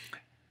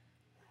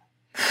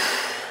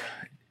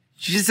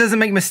 She just doesn't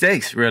make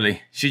mistakes,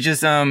 really. She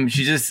can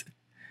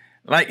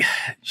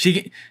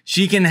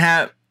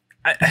have,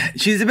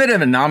 she's a bit of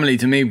an anomaly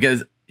to me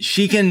because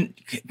she can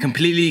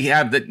completely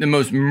have the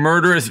most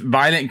murderous,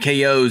 violent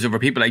KOs over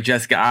people like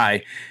Jessica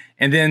Ai,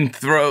 and then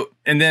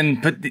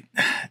put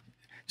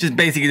just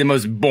basically the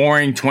most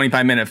boring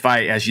 25-minute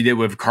fight as she did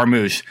with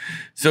Carmouche.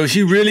 So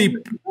she really,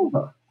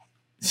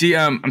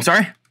 I'm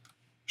sorry?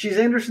 She's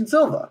Anderson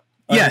Silva.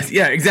 Yes,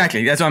 yeah,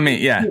 exactly. That's what I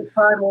mean. Yeah.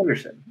 Prime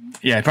Anderson.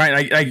 Yeah,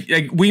 probably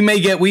like we may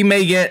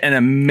get an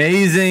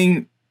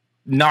amazing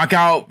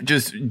knockout,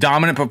 just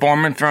dominant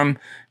performance from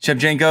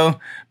Shevchenko,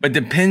 but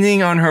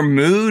depending on her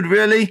mood,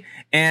 really,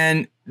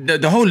 and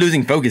the whole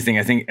losing focus thing,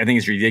 I think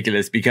is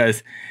ridiculous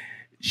because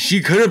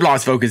she could have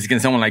lost focus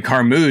against someone like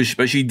Carmouche,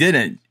 but she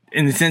didn't,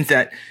 in the sense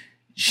that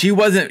she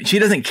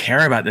doesn't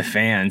care about the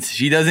fans.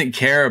 She doesn't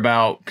care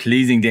about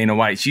pleasing Dana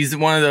White. She's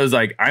one of those,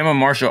 like, I'm a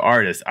martial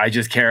artist. I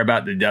just care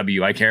about the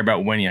W. I care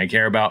about winning. I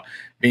care about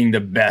being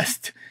the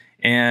best.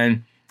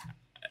 And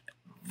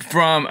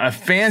from a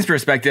fan's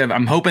perspective,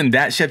 I'm hoping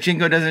that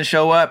Shevchenko doesn't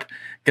show up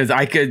because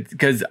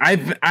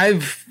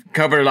I've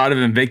covered a lot of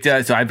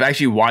Invicta, so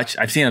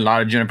I've seen a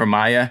lot of Jennifer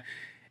Maia,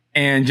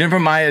 and Jennifer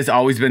Maia has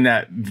always been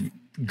that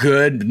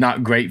good,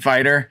 not great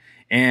fighter,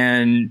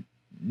 and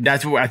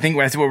that's what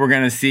we're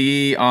going to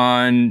see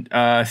on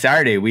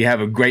Saturday. We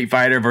have a great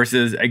fighter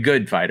versus a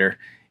good fighter,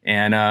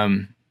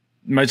 and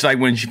much like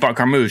when she fought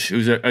Carmouche,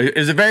 it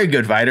was a very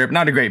good fighter, but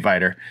not a great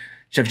fighter.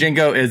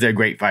 Shevchenko is a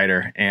great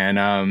fighter,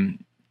 and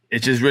it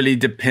just really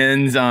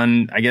depends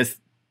on, I guess,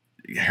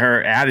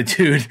 her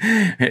attitude.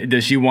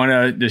 Does she want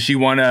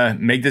to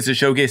make this a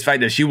showcase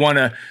fight? Does she want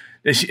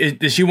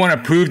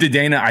to prove to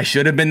Dana I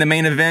should have been the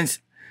main event,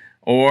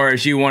 or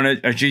she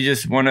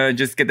just want to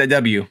get that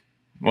W?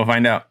 We'll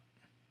find out.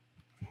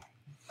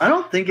 I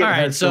don't think it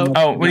has so much.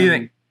 Oh, what do you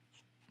think?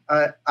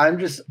 I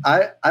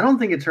don't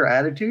think it's her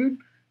attitude.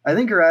 I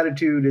think her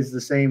attitude is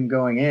the same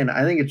going in.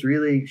 I think it's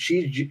really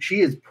she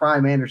is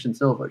prime Anderson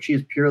Silva. She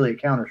is purely a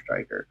counter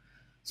striker.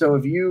 So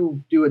if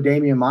you do a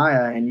Damian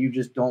Maia and you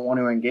just don't want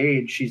to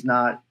engage,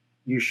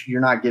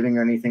 you're not giving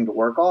her anything to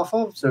work off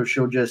of. So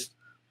she'll just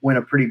win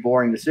a pretty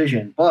boring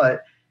decision.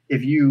 But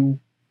if you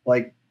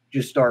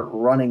just start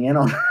running in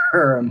on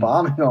her and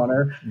bombing on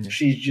her,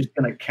 she's just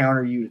going to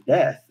counter you to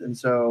death. And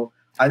so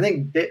I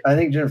think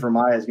Jennifer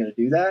Maia is going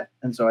to do that.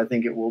 And so I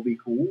think it will be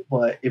cool.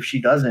 But if she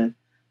doesn't,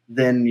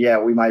 then yeah,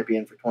 we might be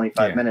in for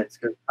 25 minutes,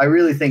 because I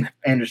really think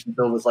Anderson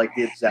Silva is like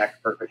the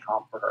exact perfect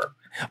comp for her.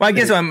 Well, I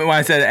guess when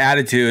I said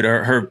attitude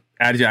or her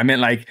attitude, I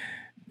meant like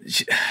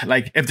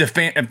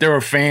if there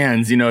were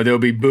fans, they'll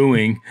be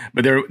booing,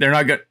 but they're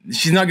not going.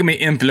 She's not going to be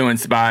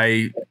influenced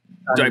by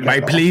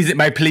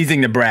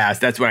pleasing the brass.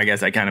 That's what I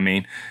guess I kind of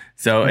mean.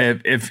 So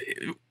if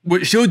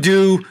what she'll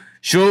do,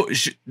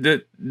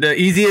 the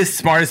easiest,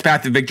 smartest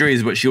path to victory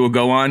is what she will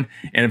go on.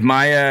 And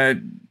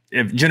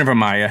if Jennifer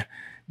Maia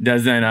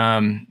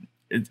doesn't,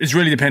 it's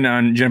really dependent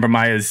on Jennifer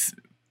Maia's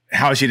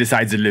how she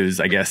decides to lose,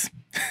 I guess.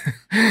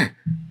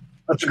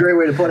 That's a great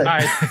way to put it. All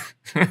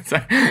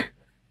right.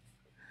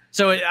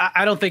 So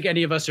I don't think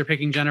any of us are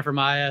picking Jennifer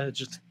Maia. It's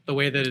just the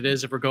way that it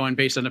is if we're going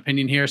based on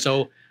opinion here.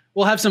 So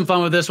we'll have some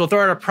fun with this. We'll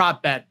throw out a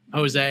prop bet,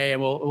 Jose,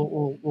 and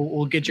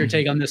we'll get your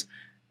take on this.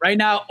 Right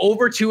now,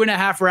 over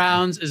 2.5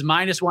 rounds is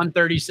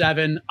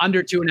 -137,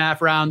 under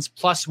 2.5 rounds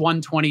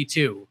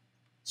 +122.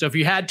 So if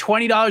you had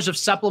 $20 of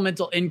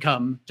supplemental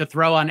income to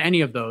throw on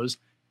any of those,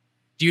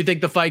 do you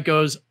think the fight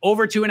goes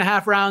over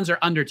 2.5 rounds or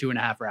under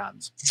 2.5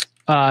 rounds?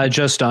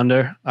 Just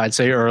under. I'd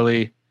say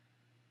early.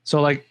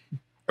 So like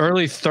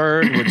early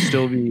third would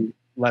still be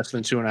less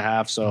than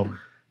 2.5. So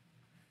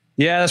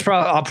yeah, that's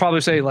probably, I'll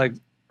probably say like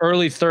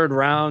early third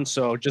round.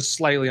 So just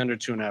slightly under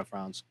 2.5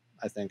 rounds.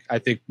 I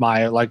think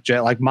Maya,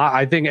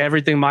 I think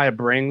everything Maya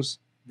brings,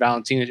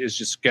 Valentina is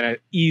just going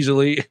to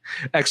easily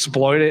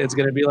exploit it. It's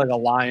going to be like a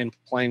lion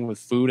playing with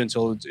food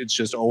until it's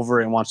just over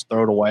and wants to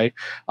throw it away.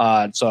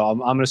 So I'm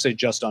going to say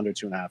just under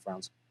 2.5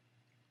 rounds.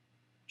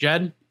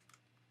 Jed?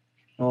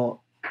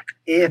 Well,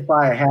 if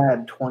I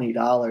had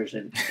 $20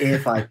 and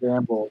if I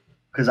gambled,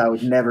 because I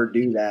would never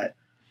do that,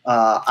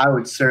 I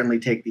would certainly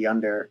take the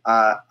under.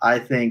 I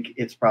think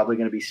it's probably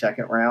going to be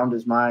second round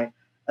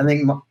I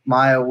think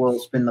Maya will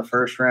spend the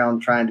first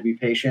round trying to be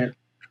patient,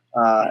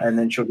 and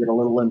then she'll get a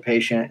little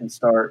impatient and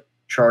start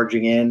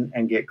charging in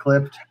and get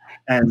clipped.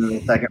 And in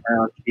the second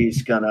round,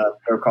 she's going to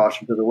throw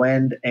caution to the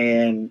wind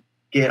and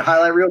get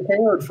highlight reel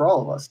KO'd for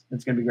all of us.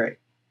 It's going to be great.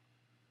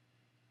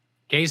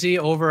 Casey,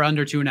 over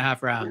under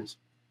 2.5 rounds.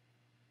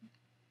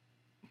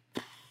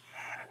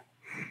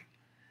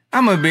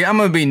 I'm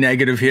gonna be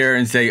negative here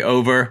and say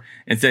over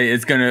and say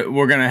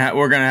we're gonna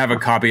have a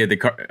copy of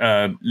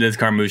the Liz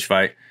Carmouche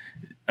fight.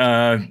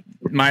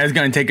 Maya's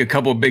gonna take a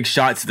couple big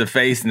shots to the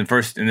face in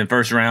the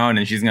first round,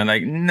 and she's gonna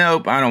like,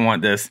 nope, I don't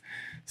want this.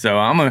 So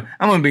I'm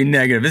gonna be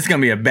negative. It's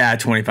gonna be a bad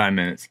 25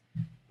 minutes.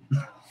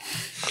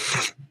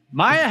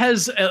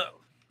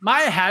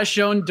 Maya has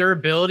shown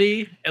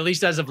durability, at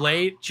least as of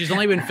late. She's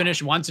only been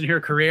finished once in her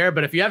career,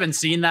 but if you haven't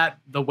seen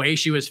the way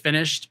she was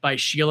finished by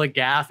Sheila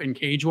Gaff in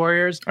Cage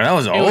Warriors. Oh, that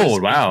was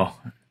old. Wow.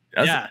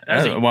 That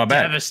was a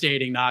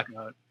devastating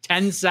knockout.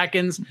 10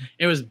 seconds.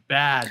 It was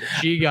bad.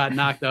 She got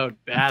knocked out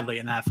badly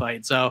in that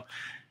fight. So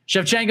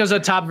Shevchenko's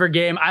at top of her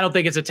game. I don't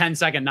think it's a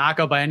 10-second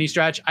knockout by any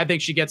stretch. I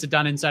think she gets it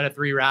done inside of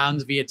 3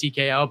 rounds via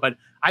TKO, but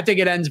I think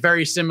it ends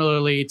very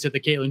similarly to the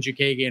Caitlin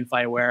Chookagian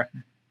fight where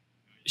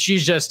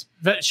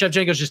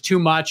Shevchenko's just too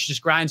much,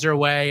 just grinds her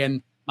away,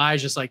 and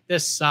Maya's just like,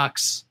 this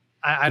sucks.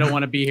 I don't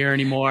want to be here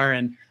anymore,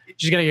 and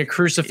she's gonna get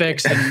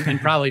crucifixed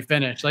and probably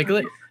finish. Like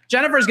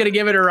Jennifer's gonna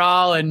give it her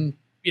all, and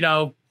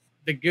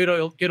the good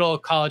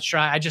old college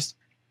try.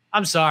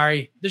 I'm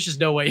sorry. There's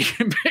just no way you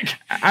can pick.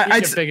 I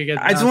just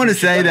want to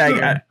say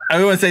that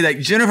I want to say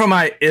that Jennifer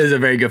Maia is a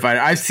very good fighter.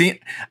 I've seen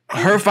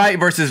her fight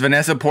versus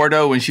Vanessa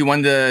Porto when she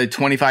won the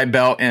 25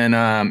 belt in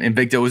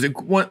Invicta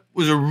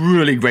was a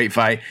really great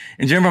fight.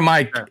 And Jennifer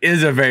Maia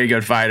is a very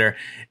good fighter.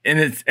 And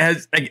it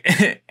has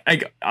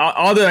like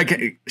all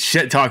the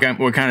shit talk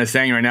we're kind of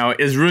saying right now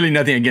is really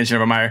nothing against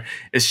Jennifer Maia.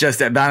 It's just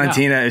that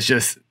Valentina is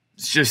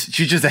she's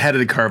just ahead of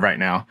the curve right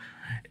now.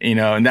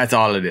 And that's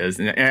all it is.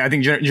 And I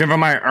think Jennifer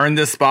Maia earned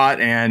this spot,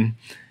 and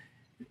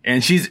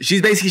she's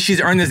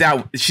earned this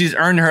out. She's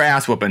earned her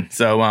ass whooping.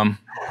 So,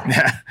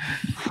 yeah.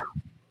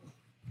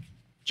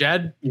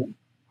 Jed?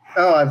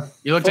 Oh,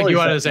 you looked like you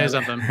wanted to say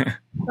something.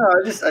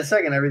 No, I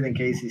second everything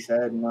Casey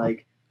said. And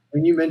like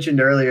when you mentioned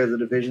earlier, the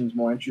division's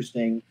more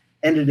interesting,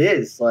 and it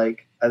is.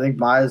 Like I think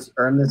Maia's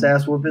earned this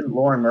ass whooping.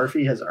 Lauren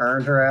Murphy has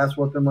earned her ass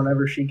whooping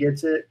whenever she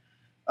gets it.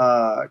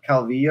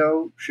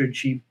 Calvillo, should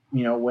she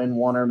win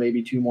 1 or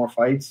maybe 2 more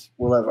fights,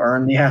 will have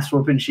earned the ass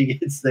whooping she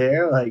gets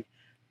there. Like,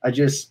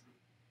 this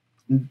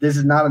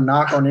is not a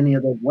knock on any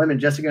of those women.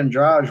 Jessica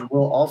Andrade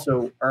will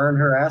also earn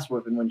her ass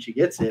whooping when she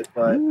gets it,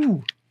 but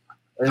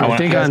I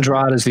think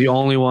Andrade is the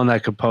only one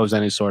that could pose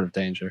any sort of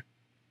danger.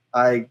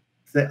 I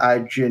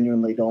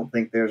genuinely don't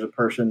think there's a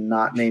person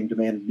not named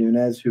Amanda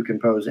Nunes who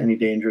can pose any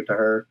danger to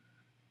her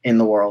in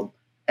the world.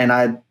 And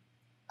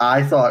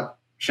I thought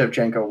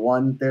Shevchenko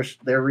won their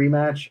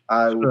rematch.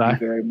 I would be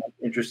very much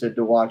interested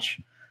to watch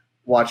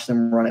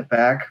them run it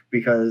back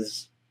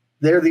because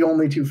they're the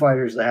only 2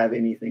 fighters that have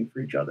anything for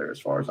each other as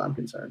far as I'm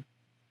concerned.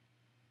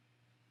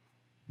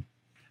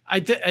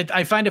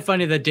 I find it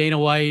funny that Dana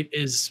White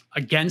is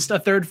against a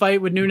third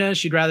fight with Nunes.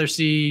 She'd rather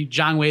see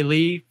Zhang Wei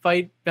Li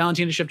fight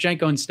Valentina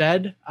Shevchenko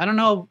instead. I don't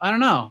know.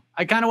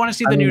 I kind of want to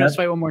see the Nunes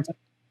fight one more time.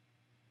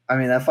 I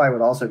mean, that fight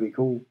would also be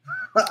cool.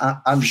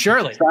 I'm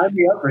surely sign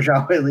me up for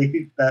Zhang Wei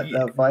Li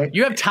that fight.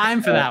 You have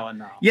time for that one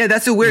though. Yeah,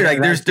 that's so weird.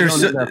 Like there's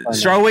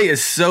strawweight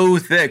is so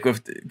thick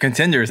with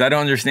contenders. I don't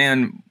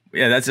understand.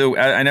 Yeah,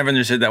 I never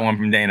understood that one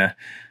from Dana.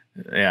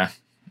 Yeah,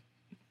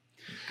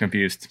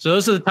 confused. So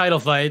those are the title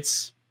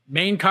fights.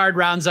 Main card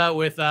rounds out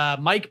with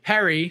Mike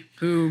Perry,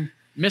 who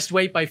missed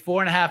weight by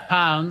 4.5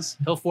 pounds.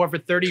 He'll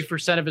forfeit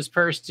 30% of his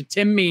purse to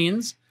Tim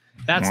Means.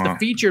 That's the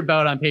featured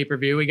bout on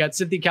pay-per-view. We got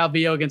Cynthia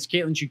Calvillo against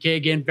Caitlin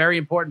Chookagian. Very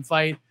important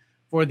fight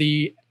for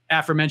the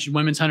aforementioned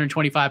women's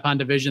 125-pound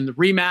division. The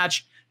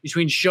rematch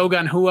between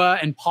Shogun Rua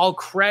and Paul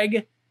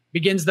Craig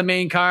begins the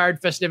main card.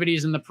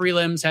 Festivities in the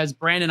prelims has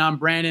Brandon on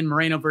Brandon,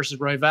 Moreno versus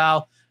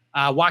Royval.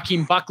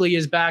 Joaquin Buckley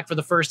is back for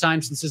the first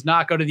time since his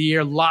knockout of the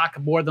year. Lock,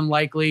 more than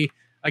likely,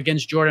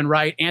 against Jordan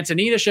Wright.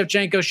 Antonina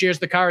Shevchenko shares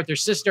the card with her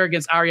sister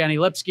against Ariane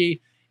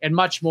Lipski and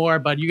much more.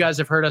 But you guys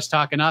have heard us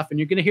talk enough, and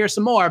you're going to hear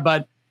some more,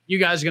 but you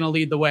guys are going to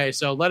lead the way.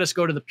 So let us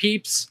go to the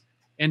peeps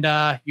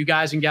And you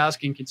guys and gals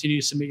can continue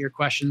to submit your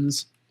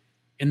questions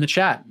in the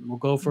chat. We'll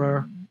go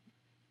for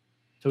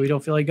till we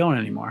don't feel like going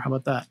anymore. How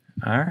about that?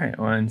 All right,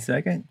 1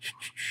 second.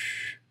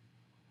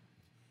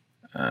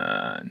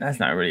 That's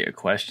not really a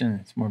question.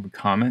 It's more of a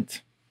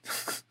comment.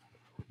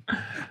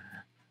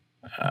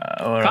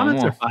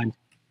 Comments are fine.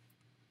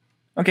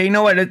 Okay, you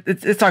know what?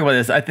 Let's talk about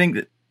this. I think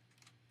that.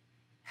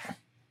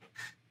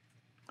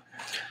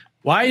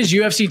 Why is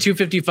UFC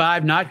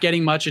 255 not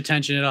getting much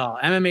attention at all?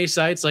 MMA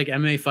sites like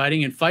MMA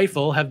Fighting and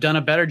Fightful have done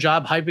a better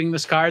job hyping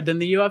this card than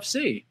the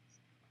UFC.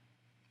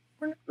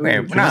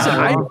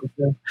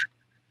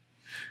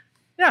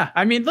 Yeah,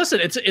 I mean, listen,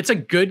 it's a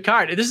good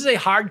card. This is a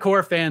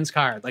hardcore fans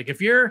card. Like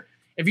if you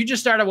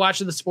just started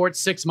watching the sport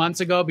 6 months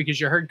ago because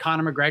you heard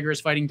Conor McGregor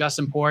is fighting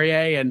Dustin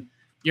Poirier and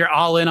you're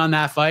all in on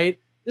that fight,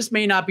 this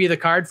may not be the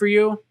card for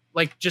you,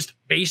 like just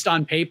based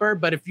on paper.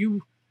 But if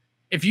you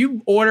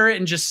order it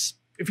and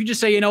if you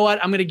just say, you know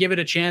what, I'm going to give it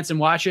a chance and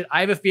watch it,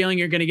 I have a feeling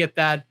you're going to get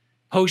that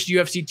post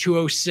UFC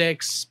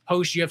 206,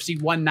 post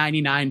UFC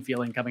 199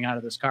 feeling coming out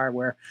of this card,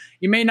 where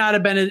you may not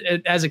have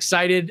been as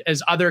excited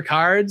as other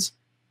cards,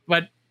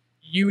 but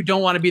you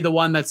don't want to be the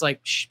one that's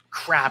like,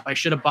 crap, I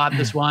should have bought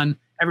this one.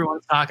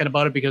 Everyone's talking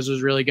about it because it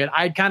was really good.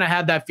 I kind of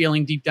had that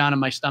feeling deep down in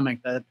my stomach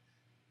that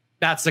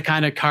that's the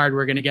kind of card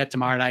we're going to get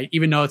tomorrow night,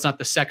 even though it's not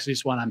the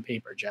sexiest one on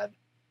paper, Jed.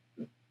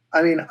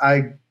 I mean,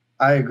 I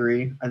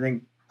agree. I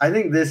think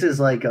this is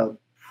like a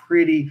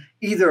pretty,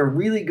 either a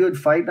really good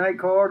fight night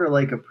card or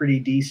like a pretty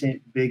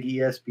decent big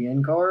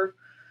ESPN card.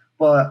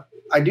 But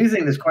I do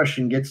think this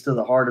question gets to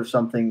the heart of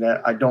something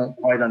that I don't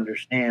quite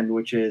understand,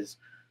 which is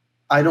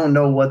I don't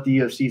know what the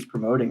UFC is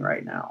promoting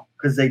right now,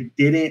 because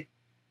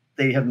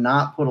they have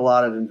not put a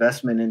lot of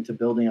investment into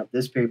building up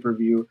this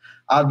pay-per-view.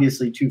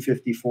 Obviously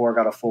 254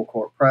 got a full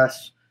court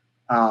press.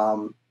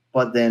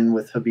 But then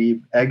with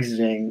Khabib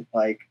exiting,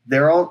 like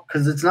they're all,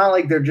 because it's not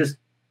like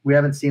we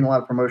haven't seen a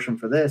lot of promotion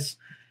for this.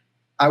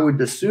 I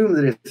would assume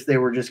that if they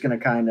were just going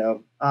to kind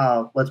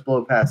of, let's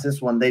blow past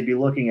this one, they'd be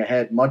looking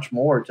ahead much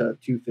more to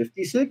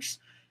 256,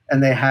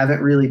 and they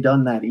haven't really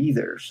done that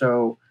either.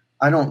 So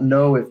I don't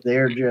know if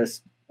they're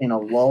just in a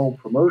lull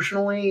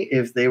promotionally,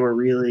 if they were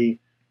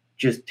really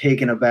just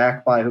taken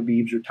aback by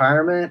Khabib's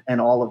retirement, and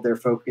all of their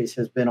focus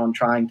has been on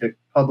trying to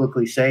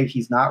publicly say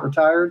he's not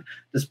retired,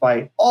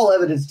 despite all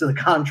evidence to the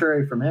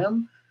contrary from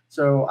him.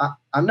 So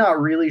I'm not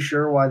really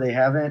sure why they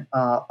haven't,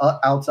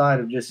 outside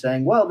of just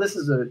saying, well, this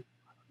is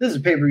a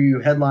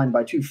pay-per-view headlined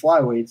by two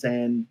flyweights,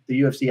 and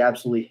the UFC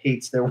absolutely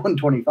hates their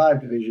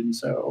 125 division,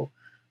 so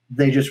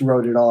they just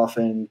wrote it off,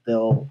 and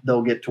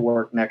they'll get to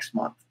work next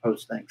month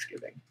post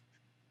Thanksgiving.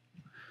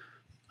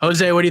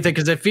 Jose, what do you think?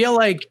 Because I feel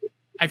like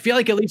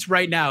at least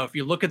right now, if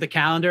you look at the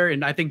calendar,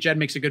 and I think Jed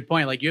makes a good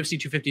point, like UFC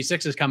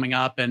 256 is coming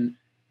up, and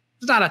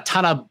there's not a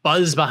ton of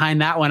buzz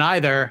behind that one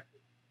either.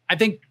 I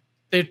think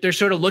they're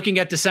sort of looking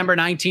at December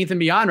 19th and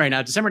beyond right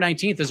now. December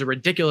 19th is a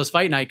ridiculous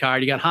fight night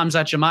card. You got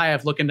Khamzat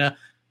Chimaev looking to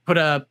put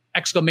a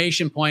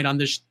exclamation point on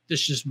this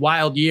just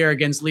wild year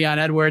against Leon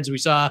Edwards. We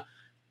saw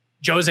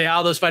Jose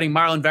Aldo's fighting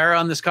Marlon Vera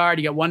on this card.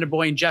 You got Wonder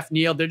Boy and Jeff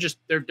Neal.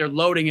 They're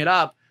loading it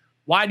up.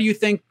 Why do you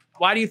think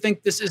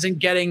this isn't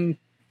getting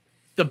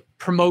the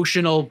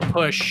promotional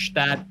push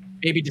that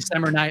maybe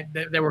December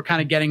 9th that we're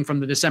kind of getting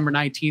from the December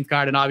 19th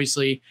card and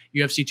obviously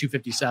UFC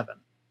 257?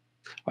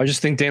 I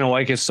just think Dana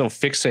White is so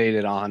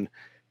fixated on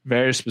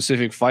very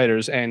specific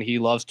fighters, and he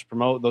loves to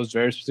promote those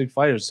very specific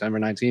fighters. December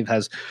 19th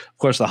has, of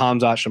course, the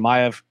Khamzat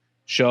Chimaev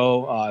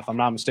show. If I'm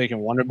not mistaken,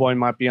 Wonder Boy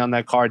might be on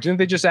that card. Didn't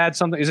they just add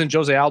something? Isn't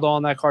Jose Aldo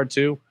on that card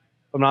too,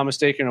 if I'm not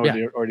mistaken,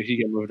 or did he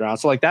get moved around?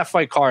 So like that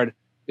fight card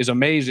is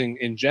amazing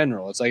in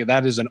general. It's like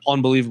that is an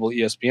unbelievable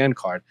ESPN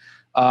card.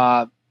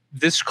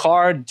 This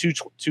card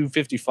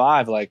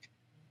 255, like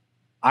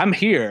I'm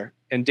here,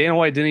 and Dana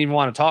White didn't even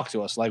want to talk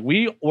to us. Like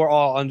we were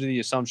all under the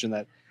assumption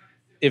that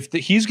if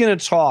he's going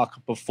to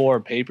talk before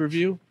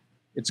pay-per-view,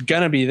 it's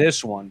going to be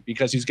this one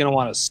because he's going to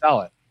want to sell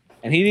it.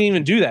 And he didn't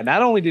even do that.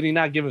 Not only did he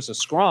not give us a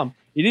scrum,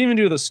 he didn't even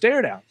do the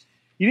stare downs.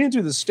 He didn't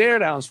do the stare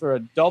downs for a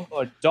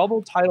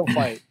double title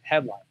fight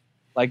headline.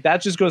 Like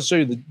that just goes to show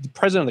you the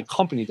president of the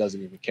company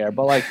doesn't even care.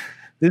 But like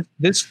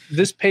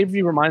this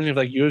pay-per-view reminds me of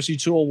like UFC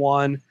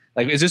 201.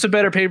 Like, is this a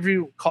better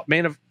pay-per-view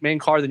main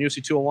card than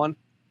UFC 201?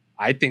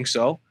 I think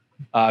so.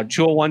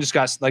 201 just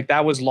got like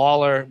that was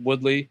Lawler,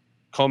 Woodley.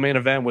 Co-main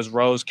event was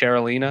Rose,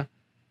 Carolina.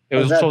 It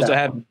was supposed to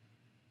have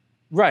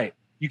right.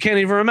 You can't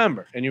even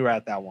remember, and you were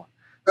at that one.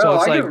 So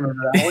it's I like can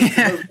remember that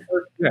one.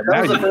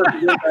 That was the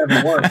first year I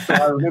ever worked, so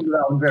I remember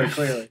that one very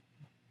clearly.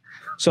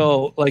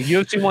 So like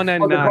UFC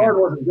 199, the card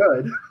wasn't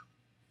good.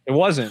 It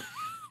wasn't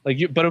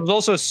but it was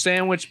also a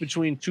sandwich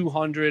between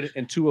 200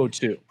 and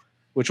 202,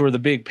 which were the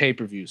big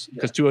pay-per-views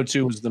because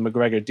 202 was the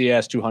McGregor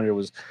Diaz, 200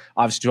 was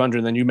obviously 200,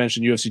 and then you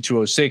mentioned UFC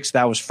 206.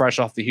 That was fresh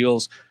off the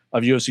heels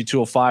of UFC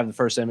 205, the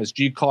first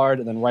MSG card,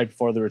 and then right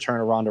before the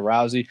return of Ronda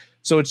Rousey.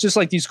 So it's just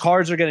like these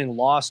cards are getting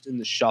lost in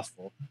the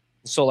shuffle.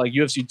 So like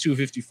UFC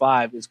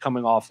 255 is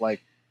coming off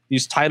like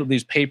these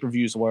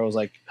pay-per-views where it was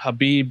like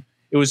Khabib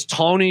It was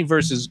Tony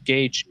versus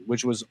Gaethje,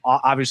 which was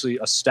obviously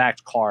a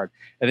stacked card.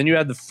 And then you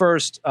had the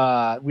first,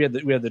 we had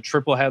the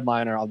triple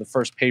headliner on the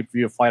first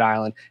pay-per-view of Fight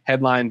Island,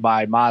 headlined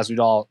by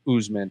Masvidal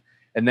Usman.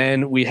 And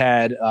then we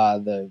had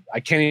I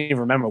can't even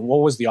remember what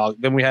was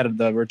then we had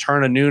the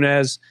return of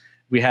Nunes.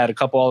 We had a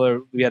couple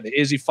other, we had the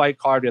Izzy fight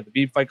card, we had the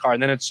Beef fight card,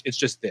 and then it's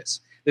just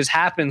this. This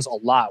happens a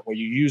lot where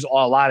you use a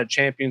lot of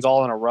champions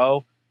all in a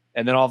row,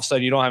 and then all of a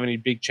sudden you don't have any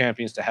big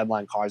champions to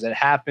headline cards. It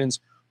happens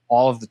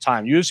all of the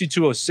time. UFC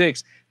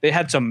 206, they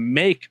had to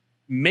make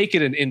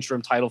it an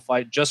interim title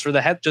fight just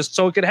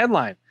so it could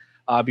headline,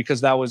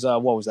 because that was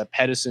what was that,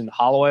 Pedersen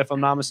Holloway, if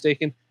I'm not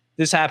mistaken.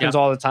 This happens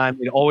all the time.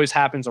 It always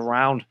happens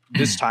around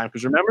this time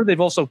because remember,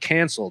 they've also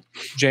canceled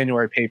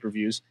January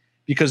pay-per-views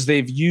because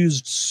they've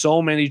used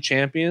so many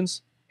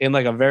champions in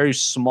like a very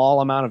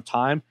small amount of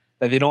time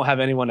that they don't have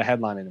anyone to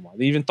headline anymore.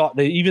 They even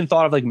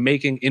thought of like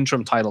making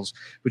interim titles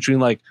between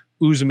like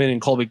Usman and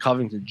Colby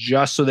Covington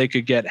just so they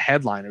could get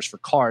headliners for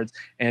cards,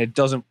 and it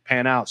doesn't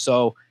pan out.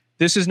 So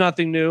this is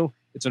nothing new.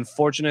 It's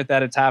unfortunate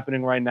that it's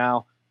happening right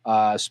now,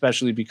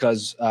 especially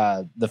because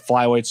the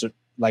flyweights are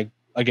like,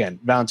 again,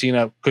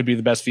 Valentina could be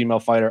the best female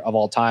fighter of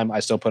all time. I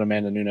still put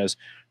Amanda Nunes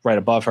right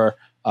above her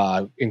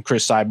in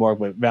Chris Cyborg,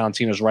 but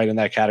Valentina's right in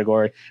that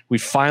category. We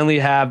finally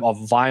have a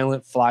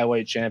violent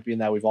flyweight champion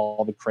that we've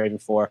all been craving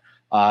for.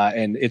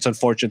 And it's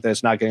unfortunate that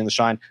it's not getting the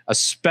shine,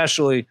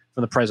 especially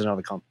from the president of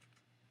the company.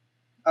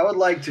 I would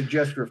like to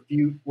just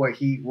refute what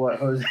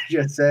Jose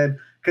just said,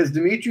 because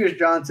Demetrius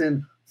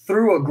Johnson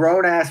threw a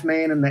grown-ass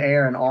man in the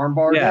air and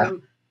armbarred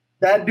him.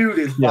 That dude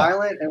is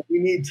violent, and we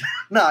need to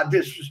not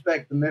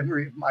disrespect the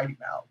memory of Mighty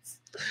Mouse.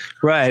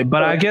 Right,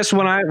 but I guess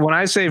when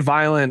I say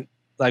violent,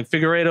 like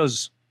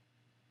Figueiredo's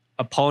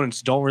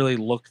opponents don't really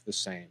look the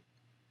same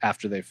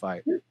after they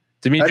fight.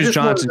 Demetrius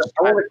Johnson.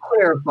 I want to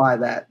clarify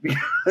that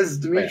because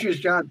Demetrius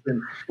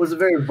Johnson was a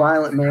very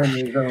violent man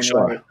in his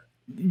own way.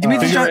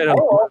 Demetrius Johnson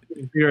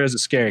is a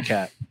scary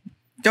cat.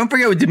 Don't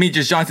forget what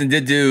Demetrius Johnson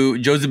did to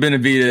Joseph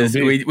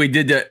Benavidez. We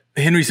did to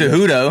Henry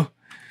Cejudo.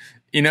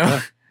 You know.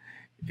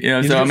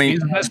 So I mean,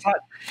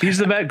 he's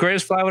the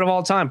greatest flyweight of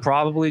all time.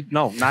 Probably,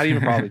 no, not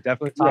even probably.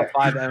 Definitely top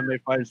 5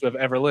 MMA fighters who have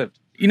ever lived.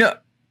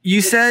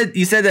 You said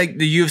that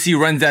the UFC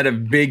runs out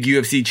of big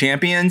UFC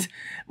champions.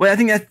 Well, I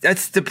think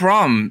that's the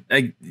problem.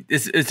 Like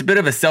it's a bit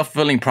of a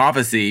self-fulfilling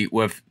prophecy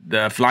with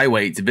the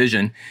flyweight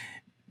division.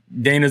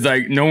 Dana's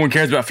like, no one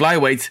cares about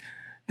flyweights.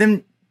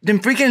 Then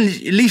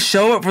freaking at least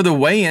show up for the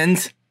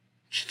weigh-ins.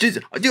 Just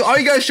dude, all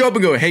you gotta show up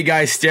and go, hey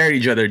guys, stare at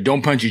each other,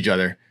 don't punch each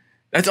other.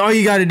 That's all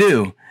you gotta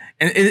do.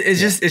 And it's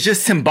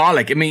just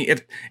symbolic. I mean,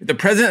 if the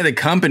president of the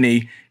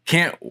company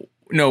can't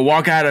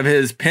walk out of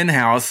his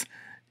penthouse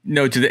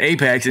to the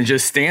apex and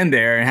just stand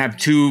there and have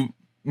two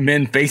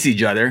men face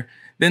each other,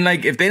 then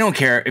like if they don't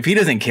care, if he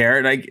doesn't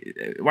care, like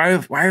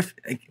why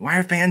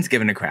are fans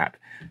giving a crap?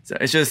 So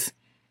it's just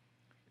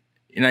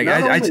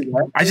I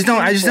just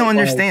don't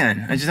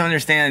understand. I just don't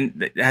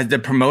understand as the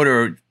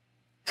promoter,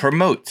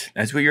 promote.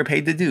 That's what you're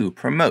paid to do.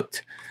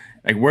 Promote.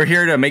 Like we're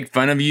here to make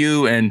fun of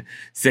you and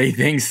say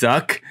things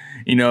suck,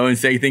 and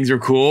say things are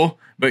cool,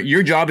 but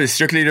your job is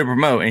strictly to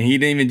promote, and he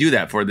didn't even do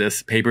that for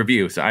this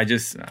pay-per-view. So I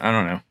don't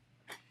know.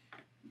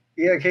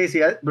 Yeah,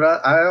 Casey,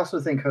 but I also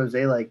think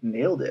Jose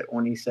nailed it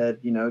when he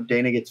said,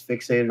 Dana gets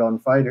fixated on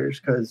fighters,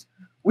 because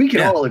we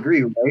can all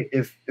agree, right?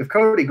 If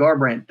Cody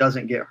Garbrandt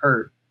doesn't get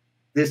hurt,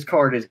 this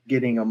card is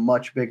getting a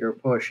much bigger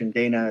push, and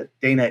Dana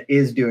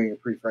is doing a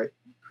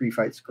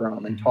pre-fight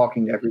scrum and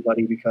talking to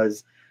everybody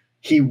because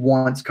he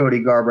wants Cody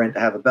Garbrandt to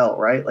have a belt,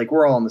 right? Like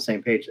we're all on the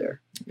same page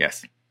there.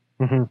 Yes.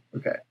 Mm-hmm.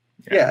 Okay.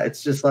 Yeah,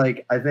 it's just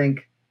like I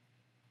think.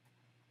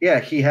 Yeah,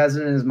 he has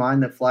it in his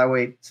mind that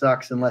flyweight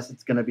sucks unless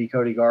it's going to be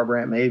Cody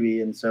Garbrandt,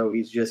 maybe, and so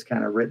he's just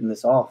kind of written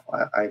this off.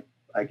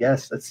 I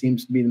guess that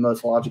seems to be the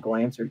most logical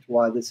answer to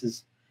why this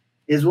is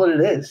what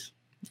it is.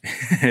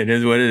 It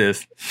is what it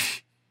is.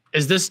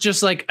 Is this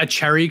just like a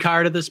cherry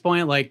card at this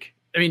point? Like,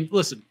 I mean,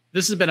 listen,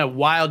 this has been a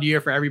wild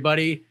year for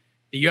everybody.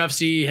 The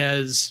UFC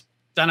has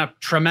done a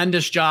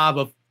tremendous job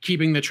of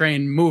keeping the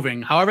train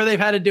moving. However they've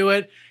had to do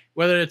it,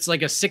 whether it's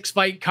like a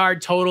 6-fight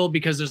card total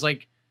because there's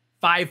like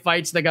 5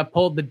 fights that got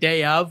pulled the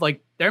day of,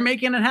 like they're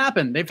making it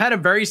happen. They've had a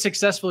very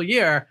successful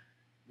year.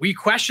 We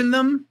questioned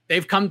them.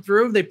 They've come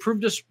through. They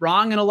proved us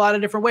wrong in a lot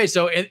of different ways.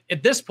 So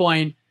at this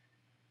point,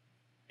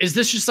 is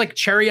this just like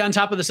cherry on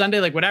top of the sundae?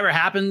 Like whatever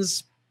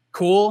happens,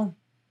 cool.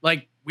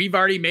 Like we've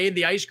already made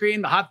the ice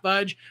cream, the hot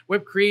fudge,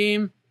 whipped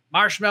cream,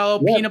 marshmallow,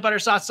 peanut butter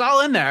sauce, it's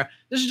all in there.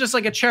 This is just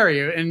like a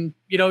cherry, and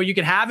you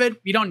can have it.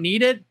 You don't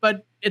need it,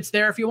 but it's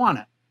there if you want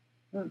it.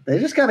 They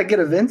just got to get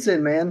events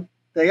in, man.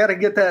 They got to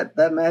get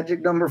that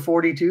magic number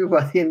 42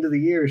 by the end of the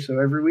year. So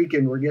every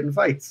weekend we're getting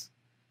fights,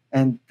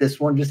 and this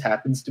one just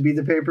happens to be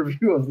the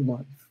pay-per-view of the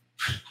month.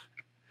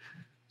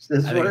 So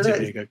this is what it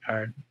is. A good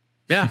card.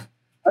 Yeah.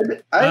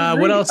 I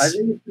what else? I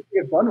think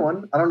it's a fun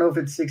one. I don't know if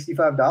it's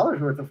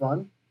 $65 worth of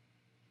fun.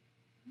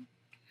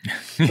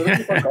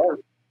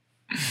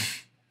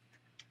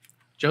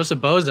 Joseph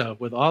Bozo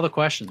with all the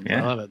questions.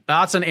 Yeah. I love it.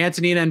 Thoughts on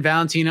Antonina and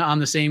Valentina on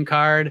the same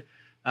card?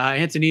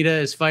 Antonita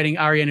is fighting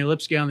Ariane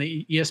Lipski on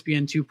the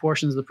ESPN2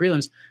 portions of the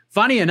prelims.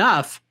 Funny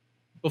enough,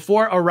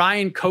 before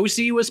Orion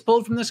Kosi was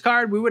pulled from this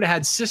card, we would have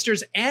had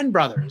sisters and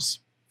brothers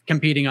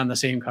competing on the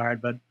same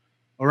card. But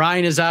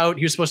Orion is out.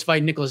 He was supposed to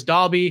fight Nicholas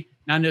Dalby.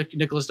 Now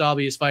Nicholas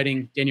Dalby is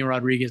fighting Daniel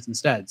Rodriguez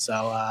instead.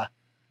 So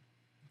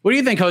what do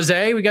you think,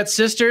 Jose? We got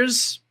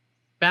sisters.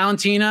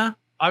 Valentina,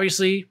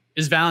 obviously,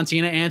 is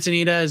Valentina.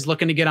 Antonita is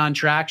looking to get on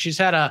track. She's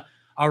had a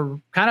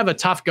kind of a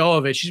tough go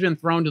of it. She's been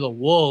thrown to the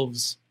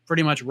wolves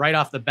pretty much right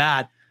off the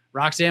bat.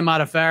 Roxanne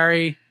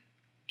Modafferi,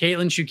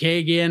 Caitlin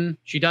Chukagian.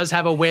 She does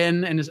have a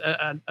win and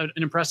an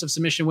impressive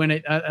submission win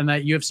on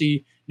that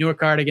UFC Newark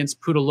card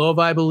against Pudilova,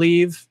 I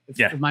believe,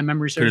 if my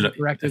memory serves me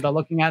correctly about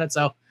looking at it.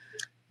 So,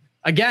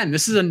 again,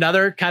 this is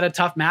another kind of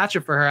tough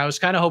matchup for her. I was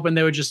kind of hoping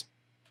they would just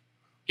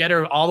get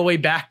her all the way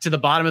back to the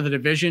bottom of the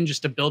division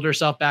just to build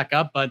herself back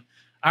up. But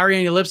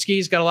Ariane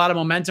Lipski's got a lot of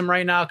momentum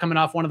right now, coming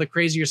off one of the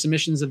crazier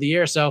submissions of the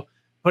year. So,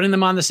 putting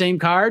them on the same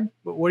card,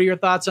 what are your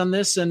thoughts on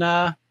this and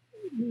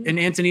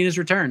Antonina's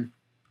return?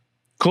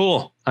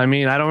 Cool. I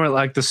mean, I don't really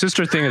like the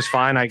sister thing is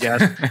fine, I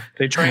guess.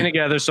 They train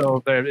together,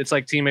 so it's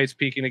like teammates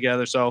peaking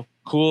together. So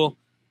cool.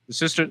 The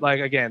sister, like,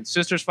 again,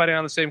 sisters fighting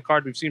on the same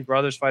card. We've seen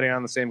brothers fighting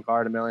on the same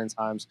card a million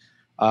times.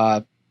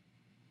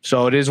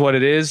 So it is what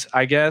it is,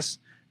 I guess.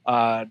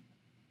 Aaron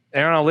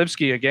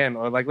Lipski, again,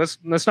 like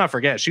let's not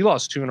forget, she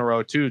lost 2 in a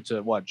row too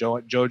to what,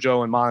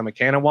 JoJo and Molly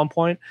McCann at one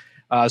point.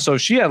 So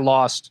she had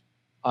lost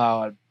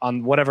on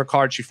whatever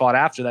card she fought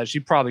after that.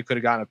 She probably could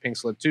have gotten a pink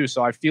slip too.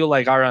 So I feel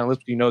like Ariane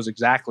Lipski knows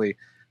exactly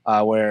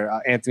where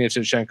Anthony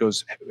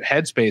Shevchenko's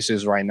headspace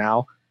is right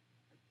now.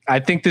 I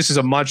think this is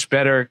a much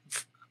better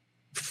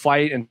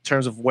fight in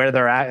terms of where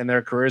they're at in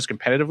their careers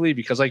competitively,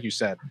 because like you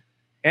said,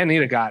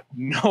 Antonita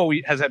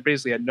has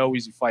basically had no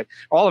easy fight.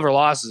 All of her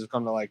losses have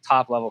come to like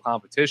top level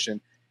competition.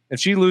 If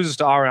she loses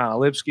to Ariane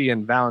Lipski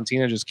and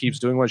Valentina just keeps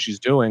doing what she's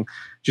doing,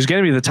 she's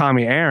going to be the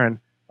Tommy Aaron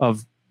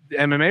of the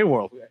MMA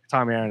world.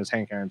 Tommy Aaron is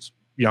Hank Aaron's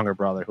younger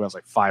brother who has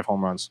like 5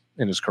 home runs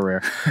in his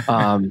career.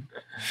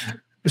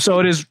 So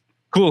it is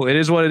cool. It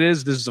is what it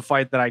is. This is a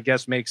fight that I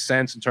guess makes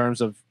sense in terms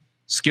of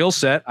skill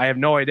set. I have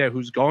no idea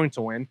who's going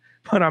to win,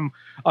 but I'm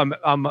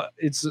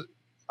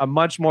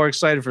much more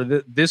excited for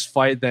this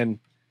fight than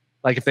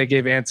like if they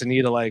gave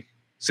Antonita like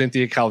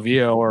Cynthia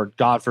Calvillo, or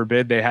God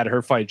forbid they had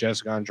her fight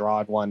Jessica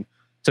Andrade one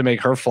to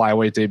make her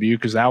flyweight debut,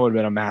 because that would have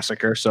been a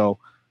massacre. So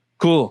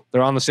cool.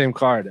 They're on the same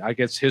card. I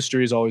guess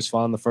history is always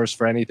fun. The first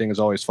for anything is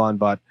always fun,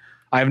 but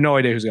I have no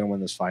idea who's going to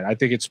win this fight. I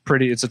think it's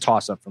a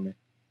toss up for me.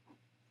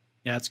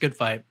 Yeah, it's a good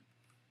fight.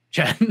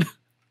 Jen?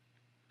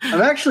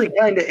 I'm actually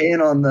kind of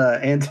in on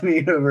the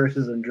Antonita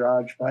versus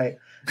Andrade fight.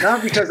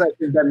 Not because I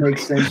think that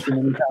makes sense from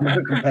any kind of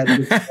a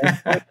competitive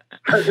standpoint,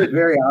 because it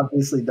very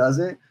obviously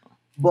doesn't.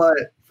 But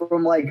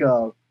from like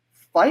a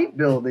fight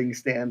building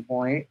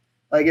standpoint,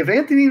 like if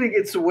Antonita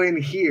gets a win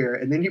here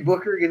and then you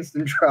book her against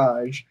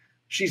Andrade,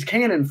 she's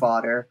cannon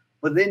fodder,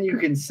 but then you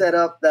can set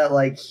up that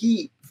like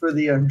heat for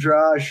the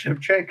Andrade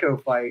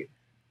Shevchenko fight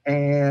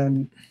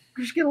and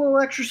just get a little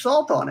extra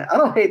salt on it. I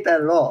don't hate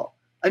that at all.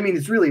 I mean,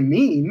 it's really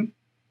mean,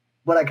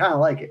 but I kind of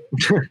like it.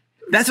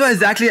 That's what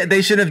exactly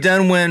they should have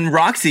done when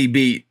Roxy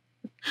beat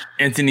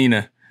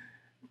Antonina.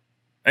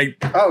 Like,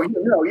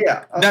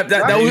 yeah.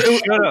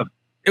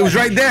 It was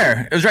right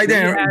there. It was right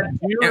there.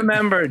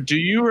 Do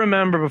you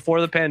remember before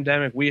the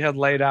pandemic, we had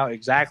laid out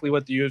exactly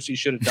what the UFC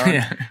should have done?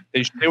 Yeah.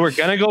 They were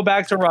going to go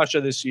back to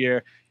Russia this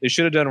year. They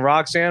should have done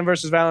Roxanne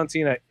versus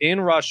Valentina in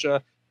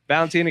Russia.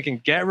 Valentina can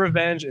get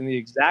revenge in the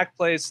exact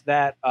place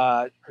that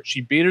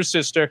she beat her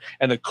sister.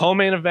 And the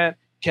co-main event,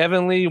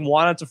 Kevin Lee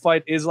wanted to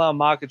fight Islam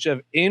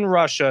Makhachev in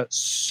Russia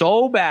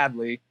so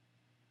badly.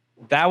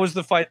 That was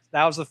the fight.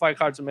 That was the fight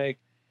card to make.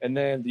 And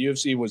then the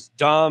UFC was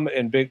dumb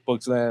and big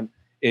booked them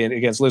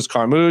against Liz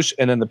Carmouche.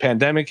 And then the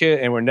pandemic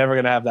hit, and we're never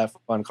going to have that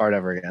fun card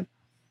ever again.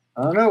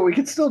 I don't know. We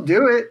could still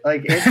do it.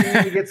 Like,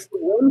 Anthony gets the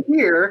win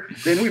here,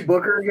 then we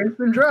book her against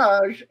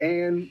Andrade,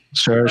 and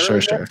sure.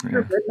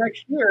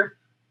 Next year.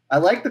 I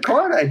like the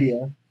card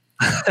idea.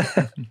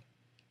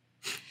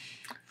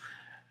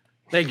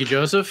 Thank you,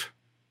 Joseph.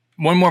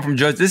 One more from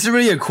Joseph. This is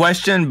really a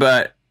question,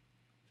 but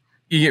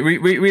you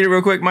read it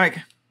real quick, Mike.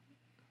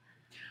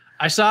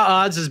 I saw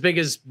odds as big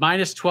as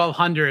minus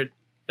 1,200.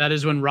 That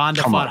is when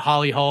Ronda fought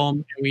Holly Holm,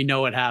 and we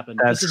know what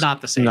happened. This is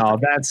not the same. No,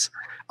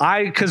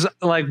 because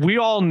like we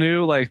all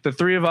knew, like the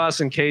three of us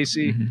and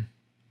Casey,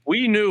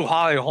 we knew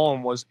Holly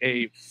Holm was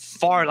I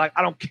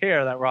don't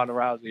care that Ronda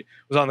Rousey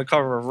was on the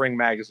cover of Ring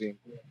magazine.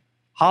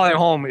 Holly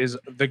Holm is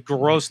the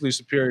grossly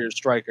superior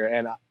striker,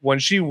 and when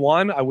she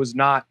won, I was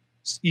not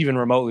even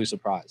remotely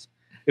surprised.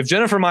 If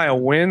Jennifer Maia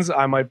wins,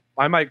 I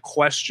might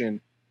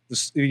question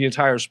the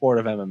entire sport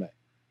of MMA.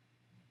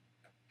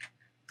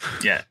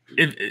 Yeah,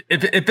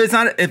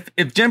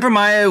 if Jennifer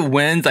Maia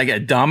wins like a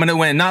dominant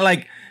win, not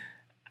like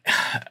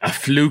a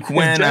fluke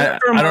win. I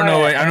don't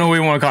know. I don't know what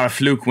you want to call it a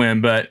fluke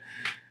win, but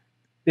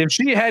if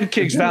she head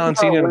kicks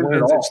Valentina and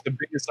wins, it's the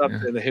biggest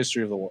upset in the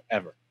history of the world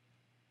ever.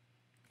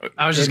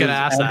 I was just going to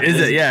ask that.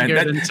 Is it? Yeah.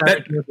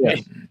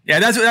 Yeah,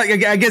 that's what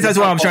I guess that's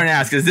what I'm trying to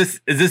ask. Is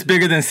this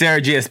bigger than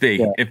Sarah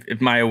GSP if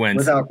Maya wins?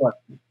 Without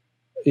question.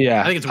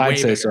 Yeah, I think it's way I'd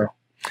say bigger. so.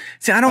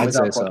 See, I don't I'd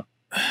say so.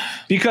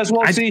 Because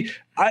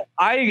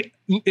I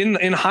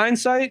in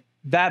hindsight,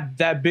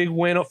 that big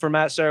win for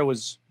Matt Serra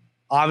was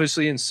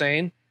obviously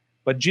insane,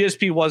 but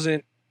GSP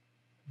wasn't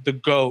the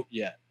GOAT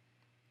yet.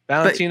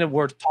 Valentina,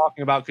 we're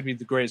talking about, could be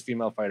the greatest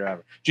female fighter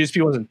ever.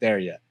 GSP wasn't there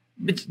yet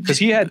because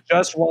he had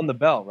just won the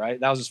belt, right?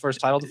 That was his first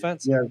title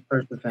defense. Yeah,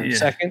 first defense.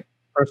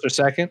 First or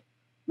second.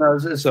 No, it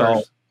was his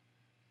first.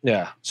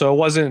 Yeah, so it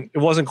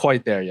wasn't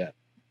quite there yet.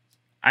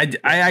 I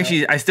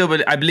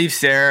believe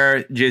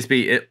Sarah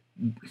GSP.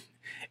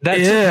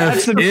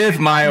 That's If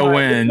Maya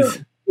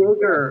wins,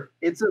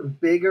 it's a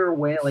bigger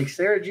win. Like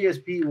Sarah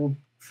GSP will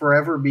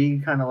forever be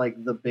kind of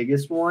like the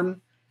biggest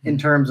one in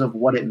terms of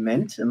what it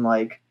meant, and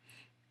like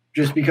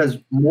just because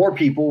more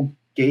people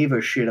gave a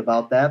shit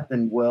about that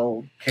than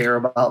will care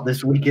about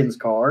this weekend's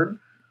card.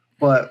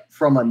 But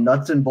from a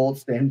nuts and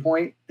bolts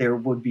standpoint, there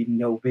would be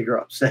no bigger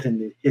upset in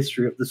the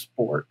history of the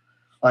sport.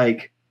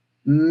 Like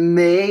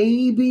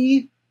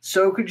maybe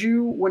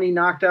Sokoju when he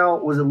knocked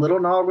out, was it Little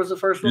Nog was the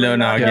first one? Little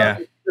Nog, yeah.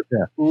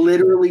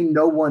 Literally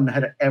no one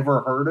had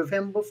ever heard of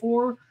him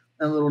before.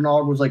 And Little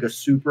Nog was like a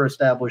super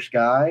established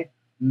guy.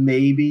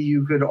 Maybe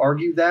you could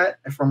argue that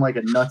from like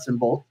a nuts and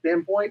bolts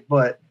standpoint,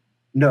 but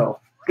no.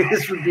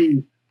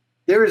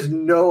 There is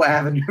no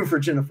avenue for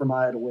Jennifer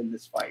Maia to win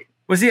this fight.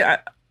 Well, see,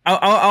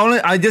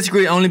 I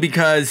disagree only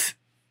because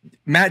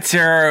Matt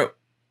Serra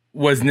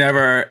was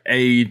never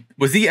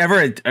was he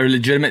ever a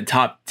legitimate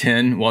top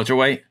 10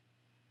 welterweight?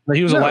 No,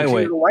 he was a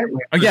lightweight.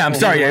 Oh yeah, I'm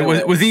sorry.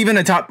 Was he even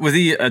a top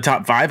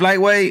 5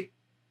 lightweight?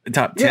 A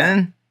top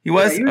 10? He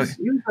was? Yeah,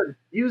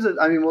 he was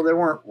I mean, well, there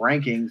weren't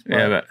rankings,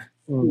 but,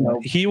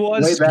 he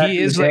was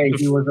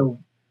a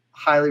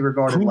highly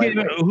regarded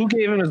who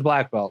gave him his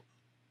black belt?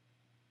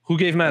 Who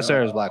gave Matt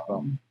Serra his black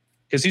belt?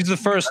 Because he's the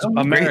first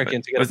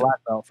American to get a black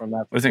belt from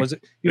that. Was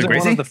it? He was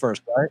one of the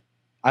first, right?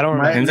 I don't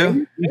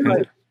remember.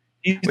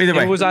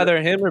 It was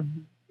either him or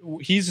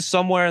he's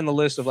somewhere in the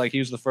list of like he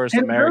was the first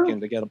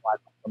American to get a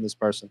black belt from this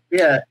person.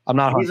 Yeah, I'm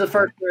not. He's the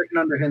first American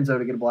under Henzo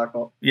to get a black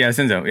belt. Yeah,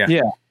 Henzo. Yeah.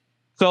 Yeah.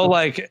 So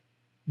like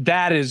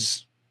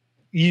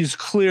he's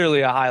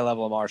clearly a high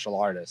level martial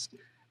artist.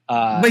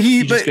 But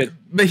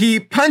he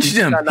punched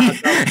him.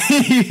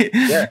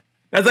 Yeah.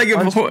 That's like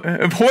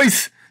if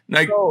Hoist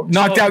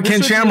knocked out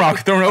Ken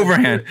Shamrock throwing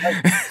overhand.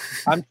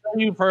 I'm sure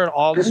you've heard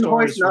all the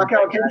stories. Knock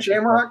out Ken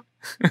Shamrock?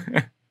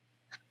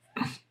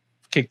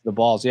 Kicked the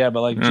balls, yeah,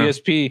 but like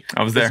GSP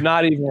was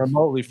not even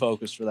remotely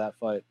focused for that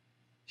fight.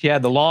 He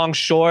had the long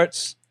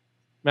shorts.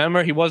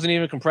 Remember, he wasn't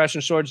even compression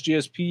shorts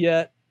GSP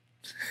yet.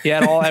 He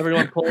had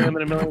everyone pulling him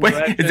in a million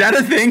directions. Is that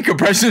a thing?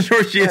 Compression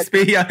shorts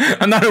GSP?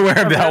 I'm not aware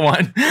of that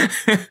one.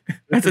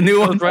 That's a new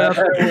one.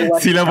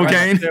 C-Level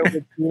Kane.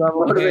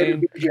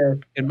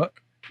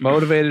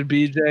 Motivated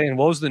BJ. And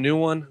what was the new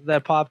one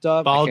that popped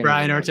up? Bald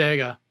Brian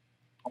Ortega.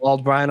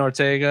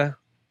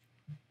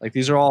 Like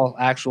these are all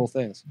actual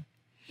things.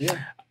 Yeah.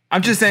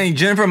 I'm just saying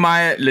Jennifer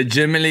Maia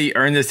legitimately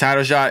earned this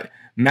title shot.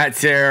 Matt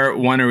Serra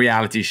won a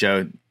reality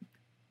show.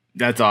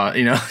 That's all, I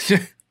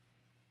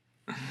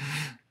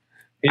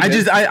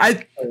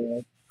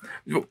 1A,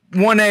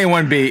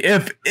 1B.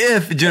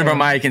 If Jennifer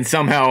Maia can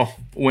somehow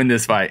win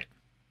this fight.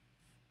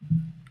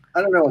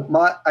 I don't know.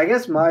 I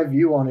guess my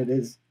view on it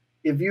is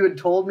if you had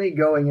told me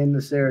going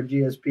into Sarah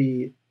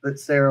GSP that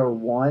Sarah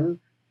won,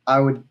 I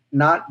would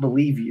not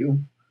believe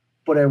you,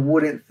 but I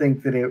wouldn't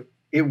think that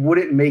it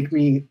wouldn't make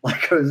me,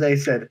 like Jose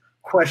said,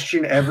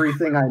 question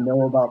everything I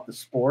know about the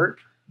sport.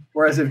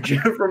 Whereas if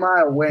Jennifer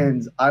Maia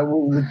wins, I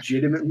will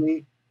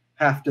legitimately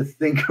have to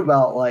think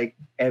about like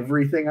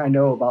everything I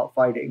know about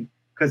fighting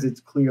because it's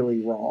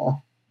clearly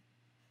wrong.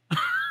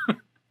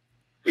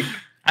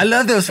 I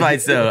love those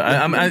fights though.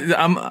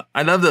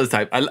 I love those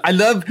types. I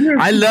love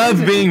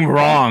being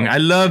wrong. I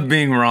love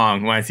being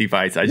wrong when I see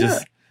fights.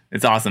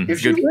 It's awesome. If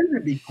she wins,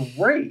 it'd be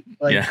great.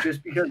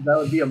 Just because that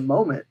would be a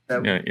moment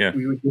that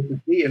we would get to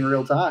see in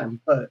real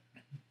time. But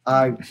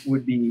I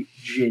would be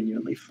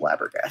genuinely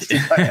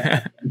flabbergasted by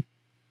that.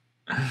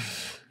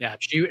 Yeah,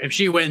 if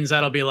she wins,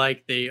 that'll be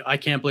like I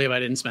can't believe I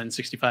didn't spend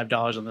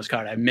 $65 on this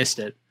card. I missed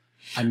it.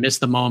 I missed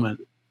the moment.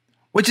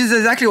 Which is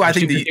exactly why I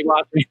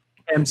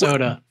think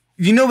soda.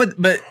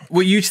 But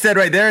what you said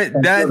right there,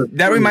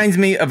 that reminds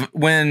me of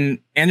when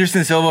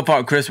Anderson Silva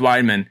fought Chris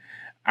Weidman.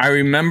 I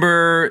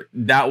remember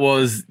that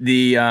was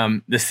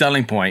the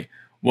selling point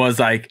was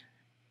like,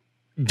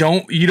 you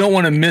don't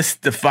want to miss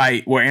the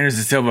fight where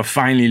Anderson Silva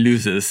finally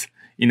loses.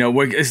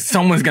 Where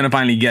someone's gonna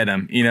finally get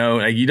him.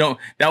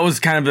 That was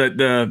kind of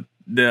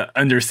the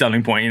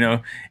underselling point.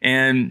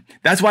 And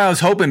that's why I was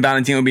hoping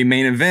Valentina would be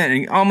main event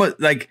and almost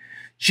like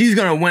she's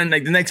gonna win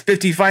like the next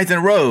 50 fights in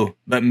a row,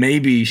 but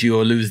maybe she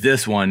will lose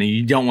this one, and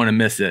you don't want to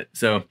miss it.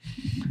 So,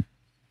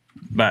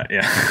 but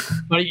yeah,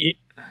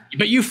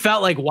 but you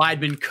felt like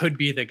Weidman could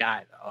be the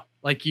guy though.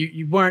 Like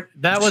you weren't.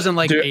 That wasn't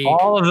like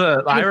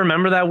I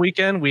remember that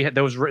weekend the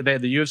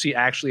UFC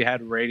actually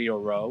had Radio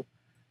Row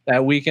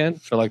that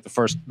weekend for like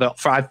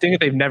I think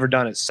they've never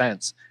done it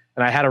since.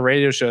 And I had a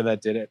radio show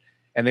that did it.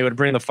 and they would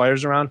bring the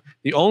fighters around.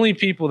 The only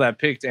people that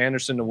picked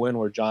Anderson to win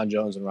were John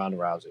Jones and Ronda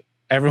Rousey.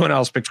 Everyone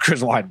else picked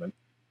Chris Weidman.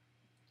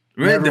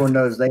 Really? Everyone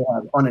knows they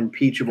have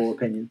unimpeachable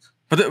opinions.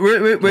 But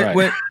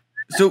wait.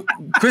 So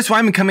Chris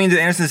Weidman coming into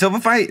the Anderson Silva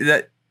fight,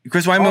 that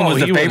Chris Weidman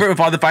was the favorite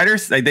of all the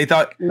fighters? Like they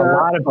thought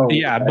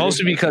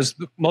mostly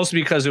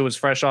because it was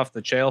fresh off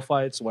the Chael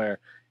fights where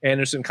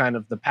Anderson kind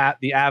of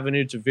the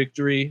avenue to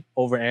victory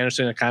over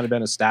Anderson had kind of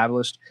been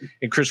established.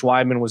 And Chris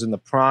Weidman was in the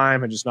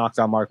prime, had just knocked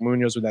out Mark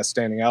Munoz with that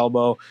standing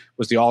elbow,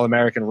 was the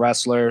All-American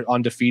wrestler,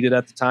 undefeated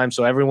at the time.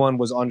 So everyone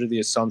was under the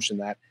assumption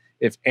that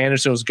if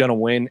Anderson was going to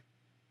win,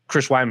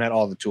 Chris Weidman had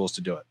all the tools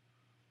to do it.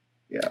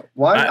 Yeah.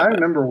 Well, I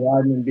remember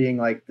Weidman being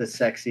like the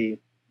sexy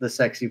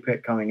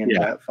pick coming into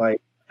that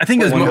fight. I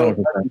think it was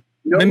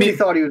nobody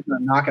thought he was going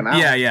to knock him out.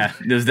 Yeah.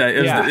 There's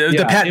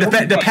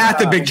that. The path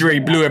to victory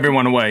blew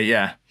everyone away.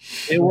 Yeah.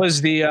 It was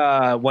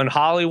the when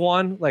Holly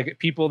won, like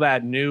people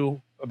that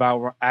knew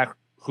about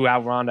who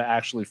Ronda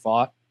actually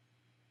fought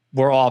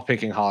were all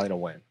picking Holly to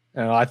win.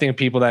 And I think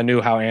people that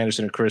knew how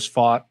Anderson and Chris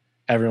fought,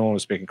 everyone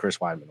was picking Chris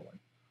Weidman to win.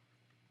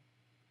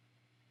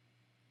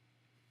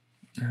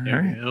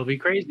 Right. It'll be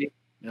crazy.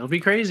 It'll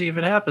be crazy if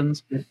it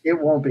happens. It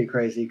won't be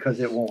crazy because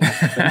it won't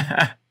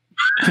happen.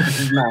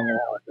 It's not going to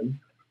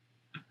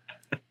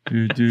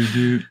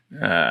happen.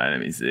 Let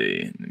me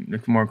see.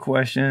 Look for more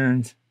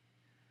questions.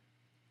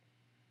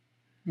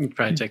 You can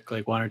probably take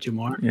like one or two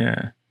more.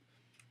 Yeah.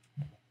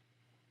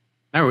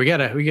 All right, we get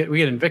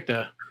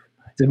Invicta.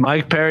 Did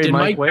Mike Perry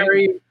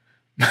Perry?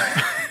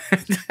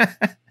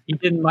 He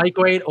didn't Mike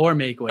weight or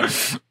make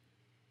weight.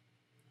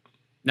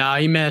 No,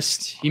 he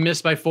missed. He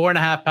missed by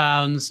 4.5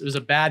 pounds. It was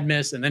a bad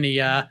miss, and then he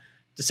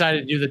decided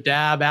to do the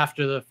dab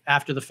after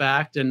the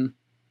fact. And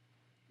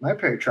Mike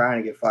Perry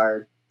trying to get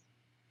fired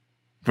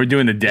for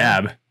doing the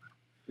dab.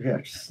 Yeah,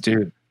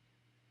 dude.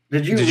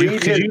 Did you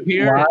read his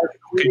live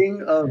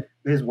tweeting of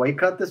his weight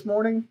cut this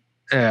morning?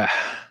 Yeah.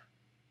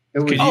 It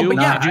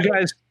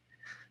was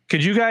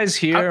Could you guys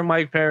hear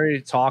Mike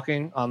Perry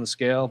talking on the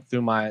scale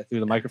through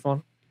the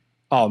microphone?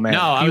 Oh man.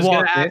 No, I was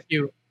going to ask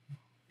you.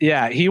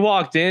 Yeah, he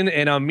walked in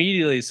and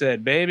immediately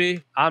said,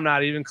 "Baby, I'm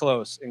not even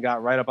close," and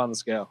got right up on the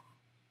scale.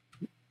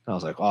 I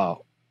was like,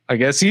 "Wow, I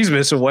guess he's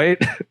missing weight,"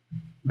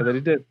 but then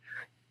he did.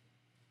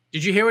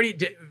 Did you hear what he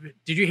did?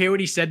 Did you hear what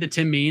he said to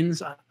Tim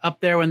Means up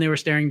there when they were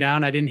staring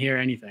down? I didn't hear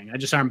anything. I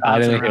just heard him. I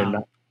didn't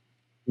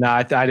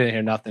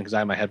hear nothing because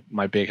I had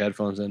my big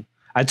headphones in.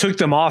 I took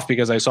them off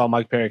because I saw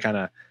Mike Perry kind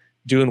of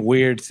doing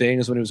weird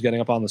things when he was getting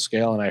up on the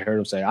scale, and I heard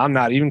him say, "I'm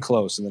not even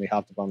close," and then he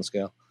hopped up on the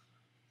scale.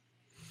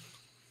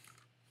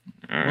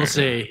 We'll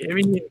see. I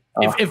mean,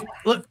 if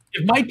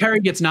Mike Perry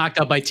gets knocked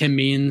out by Tim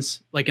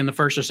Means, like in the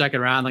first or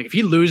second round, like if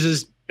he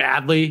loses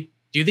badly,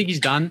 do you think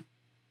he's done?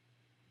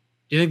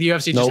 Do you think the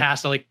UFC just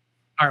has to like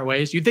part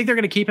ways? Do you think they're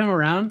going to keep him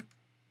around?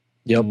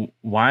 Yep.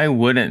 Why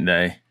wouldn't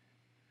they?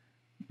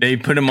 They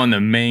put him on the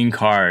main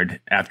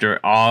card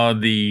after all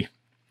the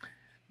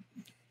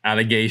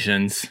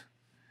allegations.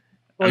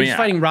 Well, he's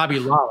fighting Robbie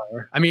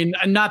Lawler. I mean,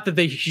 not that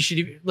he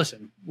should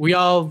listen. We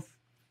all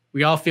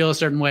feel a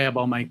certain way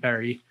about Mike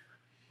Perry.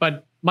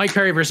 But Mike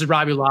Perry versus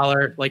Robbie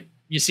Lawler, like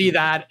you see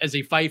that as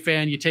a fight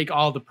fan, you take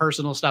all the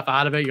personal stuff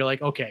out of it. You're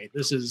like, okay,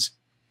 this is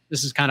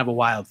kind of a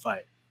wild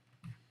fight.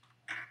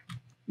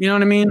 You know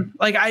what I mean?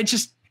 Like I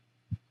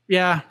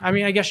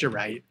mean, I guess you're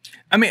right.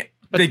 I mean,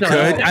 but they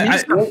could.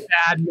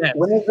 Bad miss.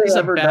 When have they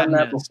ever done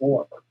that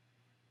before?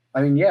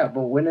 I mean, yeah,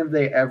 but when have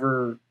they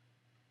ever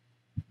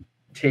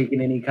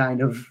taken any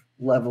kind of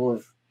level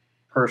of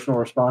personal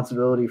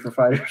responsibility for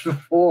fighters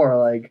before?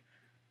 Like,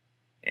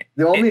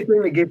 the only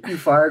thing that gets you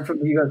fired from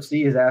the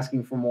UFC is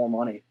asking for more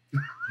money.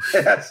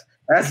 That's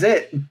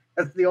it.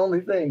 That's the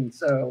only thing.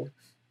 So,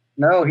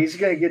 no, he's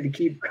going to get to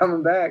keep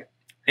coming back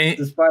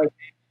despite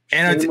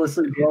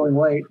shamelessly growing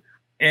weight.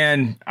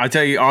 And I'll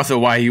tell you also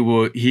why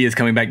he is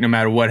coming back no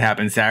matter what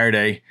happens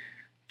Saturday.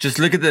 Just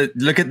look at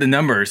the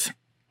numbers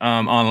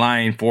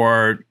online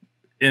for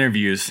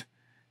interviews.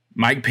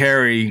 Mike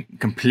Perry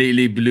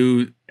completely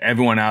blew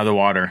everyone out of the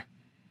water,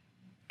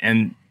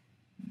 and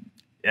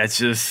that's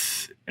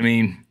just. I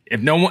mean,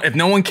 if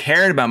no one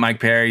cared about Mike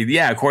Perry,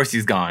 yeah, of course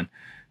he's gone.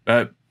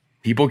 But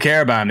people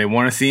care about him. They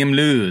want to see him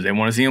lose. They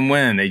want to see him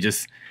win. They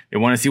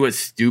want to see what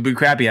stupid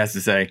crap he has to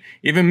say.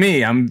 Even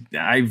me, I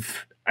was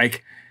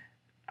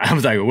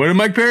like, what did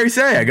Mike Perry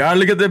say? I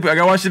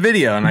gotta watch the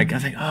video, and I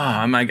was like,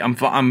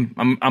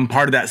 I'm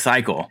part of that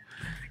cycle.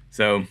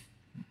 So,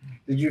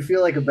 did you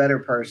feel like a better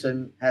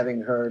person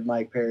having heard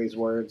Mike Perry's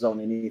words on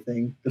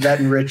anything? Did that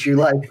enrich your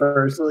life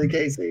personally,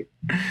 Casey?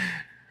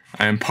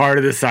 I am part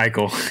of the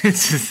cycle.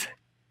 It's just,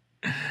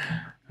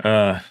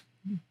 we're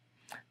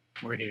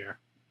here.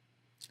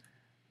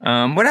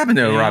 What happened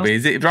to Robbie?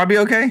 Is Robbie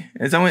okay?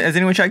 Has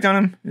anyone checked on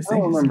him? I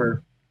don't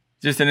remember.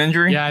 Just an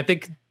injury? Yeah, I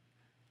think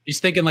he's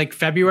thinking like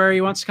February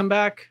he wants to come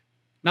back.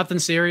 Nothing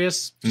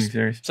serious.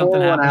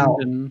 Something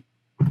happened.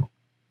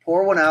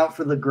 Pour one out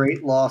for the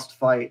great lost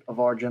fight of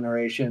our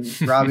generation,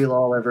 Robbie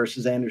Lawler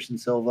versus Anderson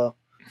Silva.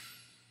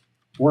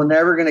 We're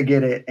never going to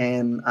get it,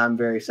 and I'm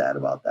very sad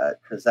about that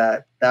because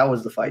that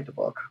was the fight to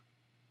book.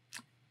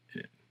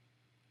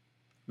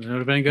 It would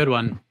have been a good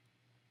one.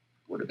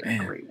 Would have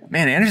been a great one.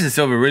 Man, Anderson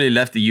Silva really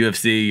left the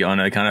UFC on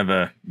a kind of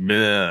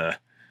a,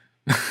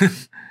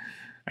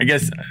 I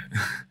guess,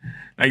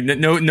 like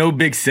no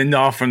big send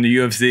off from the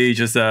UFC.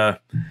 Just yeah.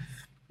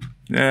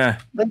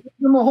 They gave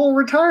him a whole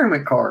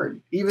retirement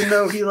card, even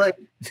though he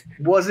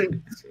was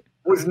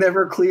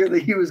never clear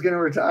that he was going to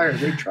retire.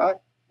 They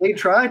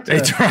tried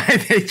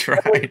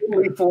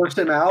to force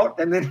him out,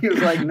 and then he was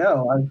like,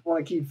 "No, I just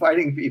want to keep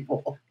fighting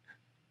people."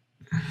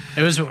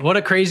 It was what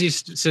a crazy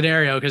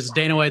scenario, because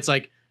Dana White's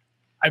like,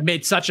 I've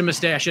made such a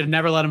mistake. I should have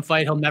never let him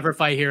fight. He'll never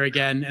fight here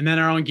again. And then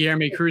our own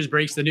Guilherme Cruz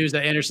breaks the news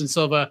that Anderson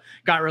Silva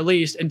got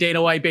released, and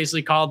Dana White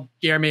basically called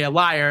Guilherme a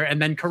liar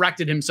and then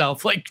corrected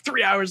himself like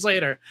 3 hours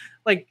later.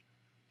 Like,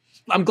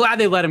 I'm glad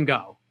they let him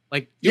go.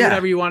 Like, do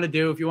whatever you want to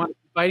do. If you want to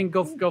keep fighting,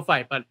 go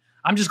fight. But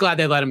I'm just glad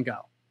they let him go.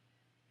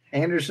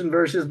 Anderson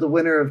versus the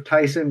winner of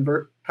Tyson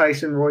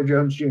Roy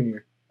Jones Jr.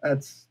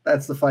 That's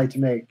the fight to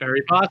make.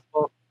 Very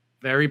possible.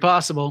 Very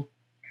possible.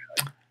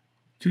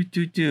 All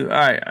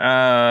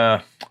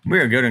right. We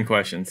are good in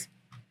questions.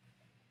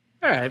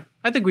 All right.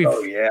 I think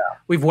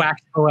we've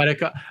waxed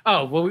poetic.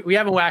 Oh, well, we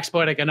haven't waxed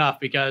poetic enough,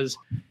 because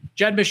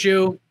Jed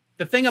Meshew,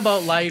 the thing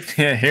about life.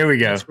 Yeah, here we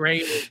go. It's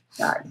great.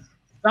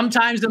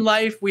 Sometimes in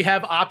life we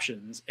have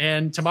options,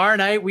 and tomorrow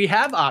night we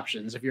have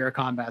options if you're a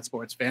combat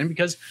sports fan,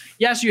 because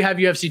yes, you have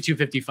UFC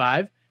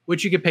 255,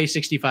 which you could pay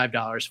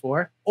 $65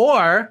 for,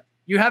 or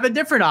you have a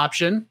different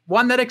option,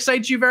 one that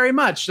excites you very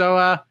much.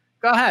 So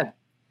go ahead.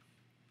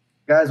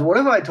 Guys, what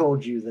if I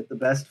told you that the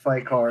best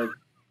fight card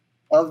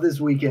of this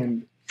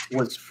weekend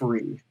was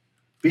free?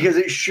 Because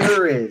it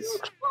sure is.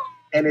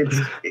 And it's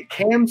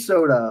Cam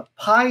Soda,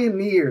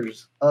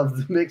 pioneers of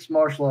the mixed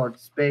martial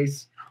arts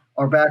space,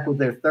 are back with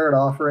their third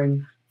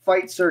offering,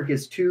 Fight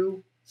Circus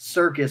 2,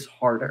 Circus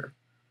Harder.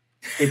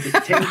 It's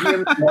at 10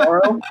 p.m.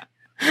 tomorrow,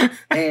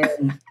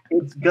 and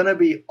it's going to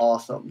be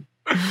awesome.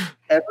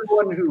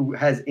 Everyone who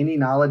has any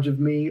knowledge of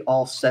me,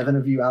 all 7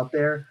 of you out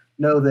there,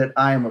 know that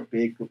I am a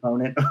big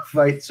proponent of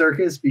Fight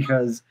Circus,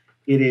 because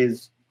it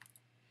is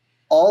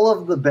all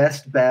of the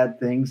best bad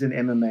things in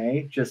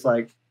MMA, just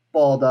like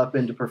balled up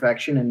into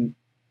perfection and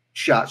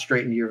shot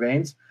straight into your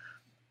veins.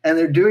 And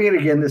they're doing it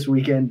again this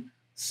weekend.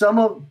 Some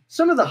of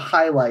the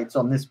highlights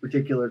on this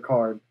particular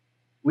card,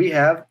 we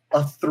have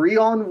a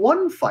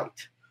 3-on-1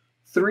 fight.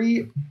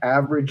 3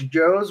 average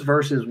Joes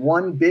versus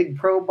 1 big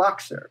pro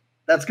boxer.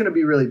 That's going to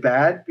be really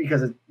bad,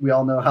 because we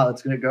all know how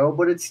it's going to go,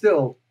 but it's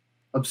still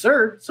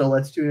absurd, so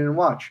let's tune in and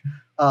watch.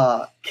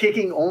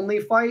 Kicking only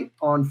fight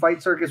on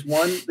Fight Circus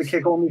 1. The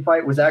kick only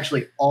fight was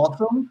actually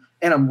awesome,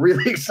 and I'm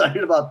really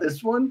excited about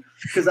this one,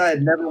 because I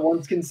had never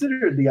once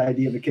considered the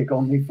idea of a kick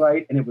only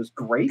fight, and it was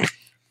great.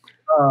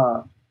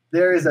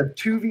 There is a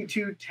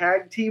 2v2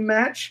 tag team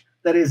match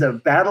that is a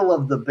battle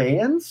of the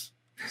bands.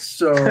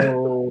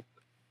 So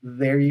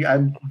there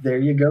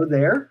you go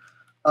there.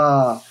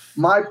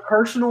 My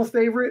personal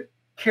favorite,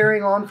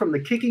 carrying on from the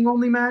kicking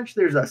only match,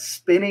 there's a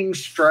spinning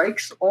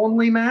strikes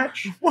only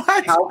match.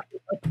 What? How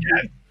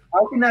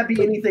can that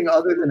be anything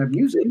other than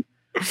amusing?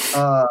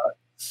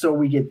 So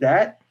we get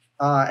that.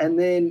 And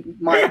then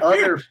my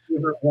other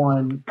favorite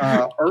one,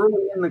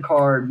 early in the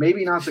card,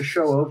 maybe not the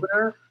show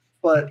opener,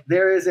 but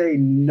there is a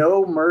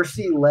no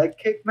mercy leg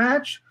kick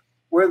match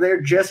where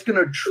they're just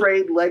going to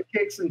trade leg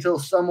kicks until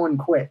someone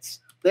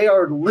quits. They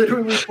are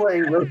literally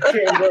playing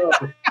Rochambeau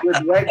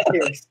with leg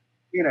kicks.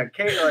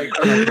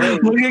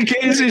 Look at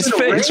Casey's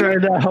face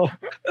right now.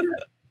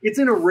 It's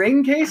in a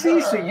ring, Casey,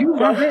 so you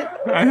love it.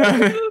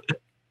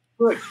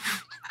 Look,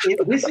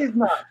 this is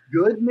not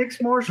good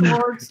mixed martial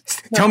arts.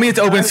 Tell me it's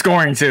open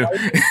scoring too.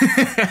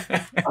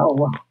 Oh,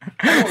 well,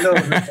 I don't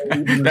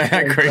know.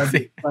 That's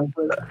crazy.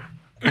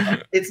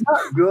 It's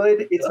not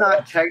good. It's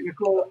not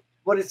technical,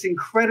 but it's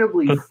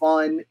incredibly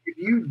fun. If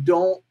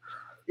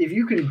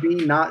you can be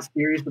not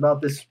serious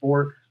about this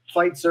sport,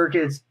 Fight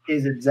Circus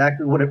is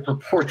exactly what it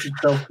purports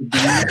itself to be.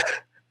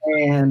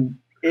 And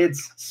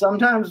it's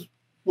sometimes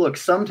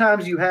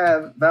you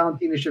have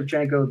Valentina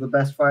Shevchenko, the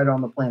best fighter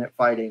on the planet,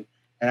 fighting,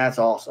 and that's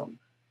awesome.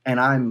 And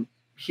I'm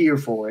here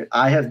for it.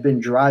 I have been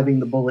driving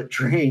the bullet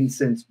train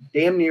since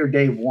damn near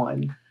day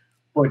one.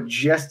 But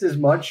just as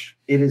much,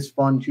 it is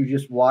fun to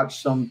just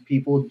watch some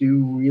people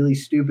do really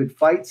stupid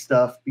fight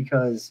stuff,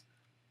 because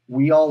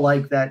we all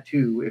like that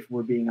too, if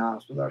we're being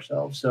honest with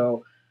ourselves.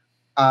 So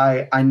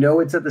I know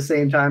it's at the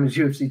same time as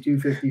UFC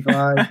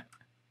 255.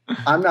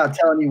 I'm not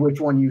telling you which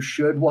one you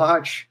should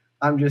watch.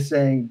 I'm just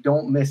saying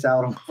don't miss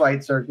out on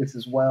Fight Circus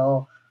as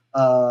well,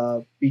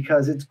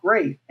 because it's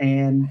great.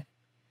 And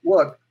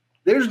look,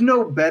 there's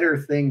no better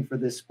thing for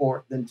this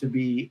sport than to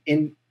be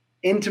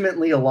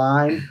intimately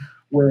aligned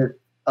with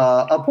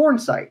a porn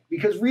site,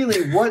 because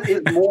really, what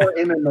is more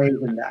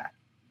MMA than that?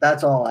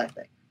 That's all I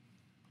think.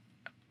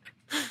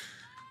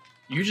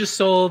 You just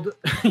sold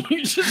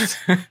this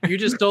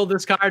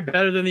card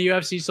better than the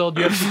UFC sold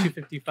UFC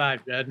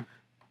 255, Jed.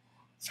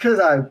 It's because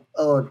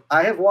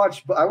I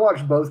watched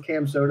both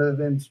Cam Soda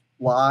events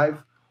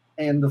live,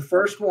 and the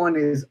first one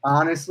is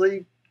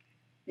honestly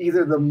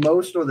either the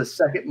most or the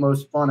second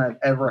most fun I've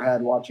ever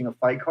had watching a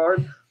fight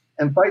card.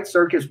 And Fight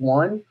Circus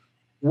 1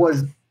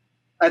 was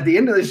at the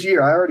end of this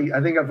year.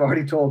 I think I've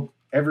already told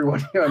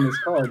everyone here on this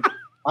card.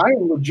 I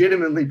am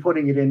legitimately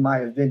putting it in my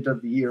event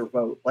of the year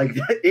vote. Like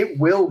it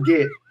will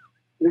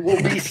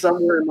be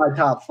somewhere in my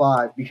top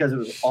 5 because it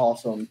was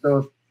awesome.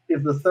 So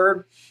if the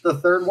third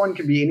one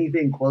can be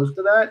anything close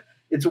to that,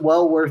 it's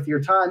well worth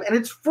your time, and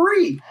it's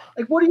free.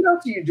 Like, what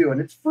else are you doing?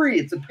 It's free.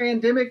 It's a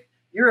pandemic.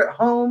 You're at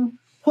home.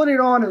 Put it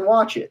on and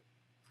watch it.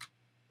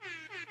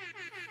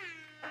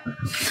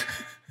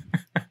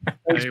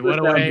 Hey, what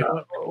a way.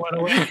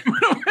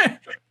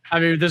 I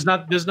mean, there's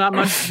not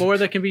much more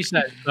that can be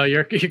said. So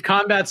your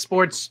combat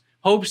sports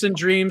hopes and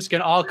dreams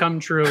can all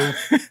come true.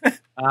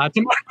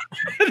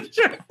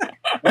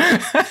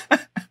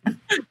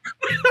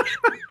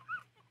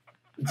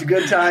 It's a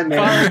good time,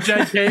 man.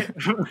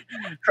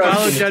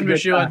 Follow Jed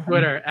Michoud on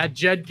Twitter at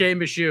Jed K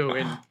Michoud,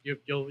 and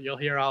you'll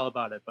hear all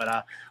about it.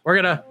 But we're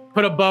gonna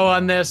put a bow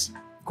on this.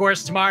 Of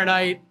course, tomorrow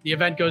night the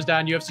event goes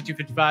down, UFC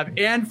 255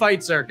 and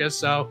Fight Circus.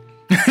 So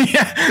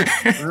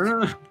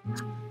I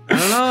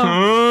don't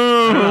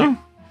know.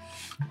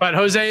 But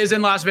Jose is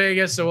in Las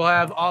Vegas, so we'll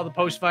have all the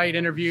post-fight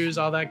interviews,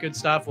 all that good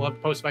stuff. We'll have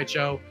the post-fight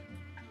show.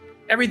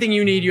 Everything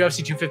you need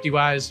UFC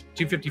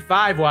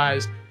 255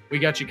 wise, we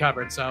got you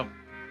covered. So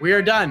we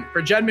are done.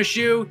 For Jed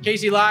Michoud,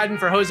 Casey Leiden,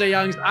 for Jose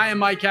Youngs, I am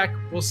Mike Heck.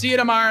 We'll see you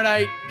tomorrow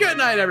night. Good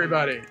night,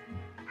 everybody.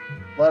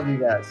 Love you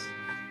guys.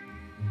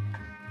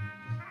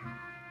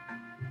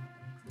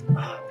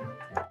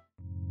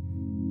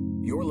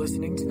 You're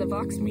listening to the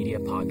Vox Media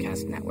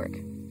Podcast Network.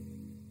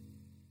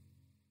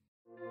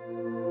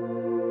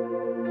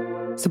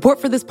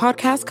 Support for this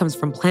podcast comes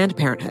from Planned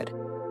Parenthood.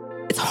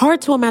 It's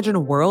hard to imagine a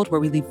world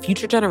where we leave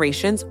future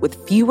generations with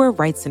fewer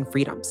rights and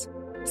freedoms.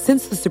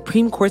 Since the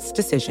Supreme Court's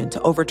decision to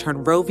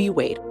overturn Roe v.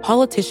 Wade,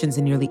 politicians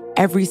in nearly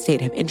every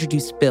state have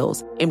introduced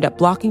bills aimed at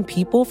blocking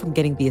people from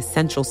getting the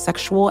essential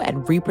sexual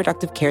and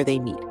reproductive care they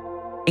need,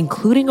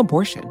 including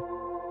abortion.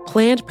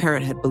 Planned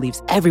Parenthood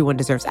believes everyone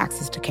deserves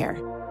access to care.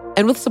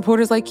 And with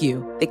supporters like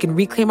you, they can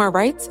reclaim our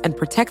rights and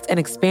protect and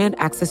expand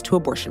access to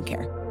abortion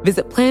care.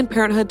 Visit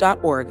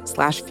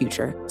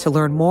PlannedParenthood.org/future to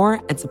learn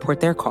more and support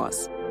their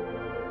cause.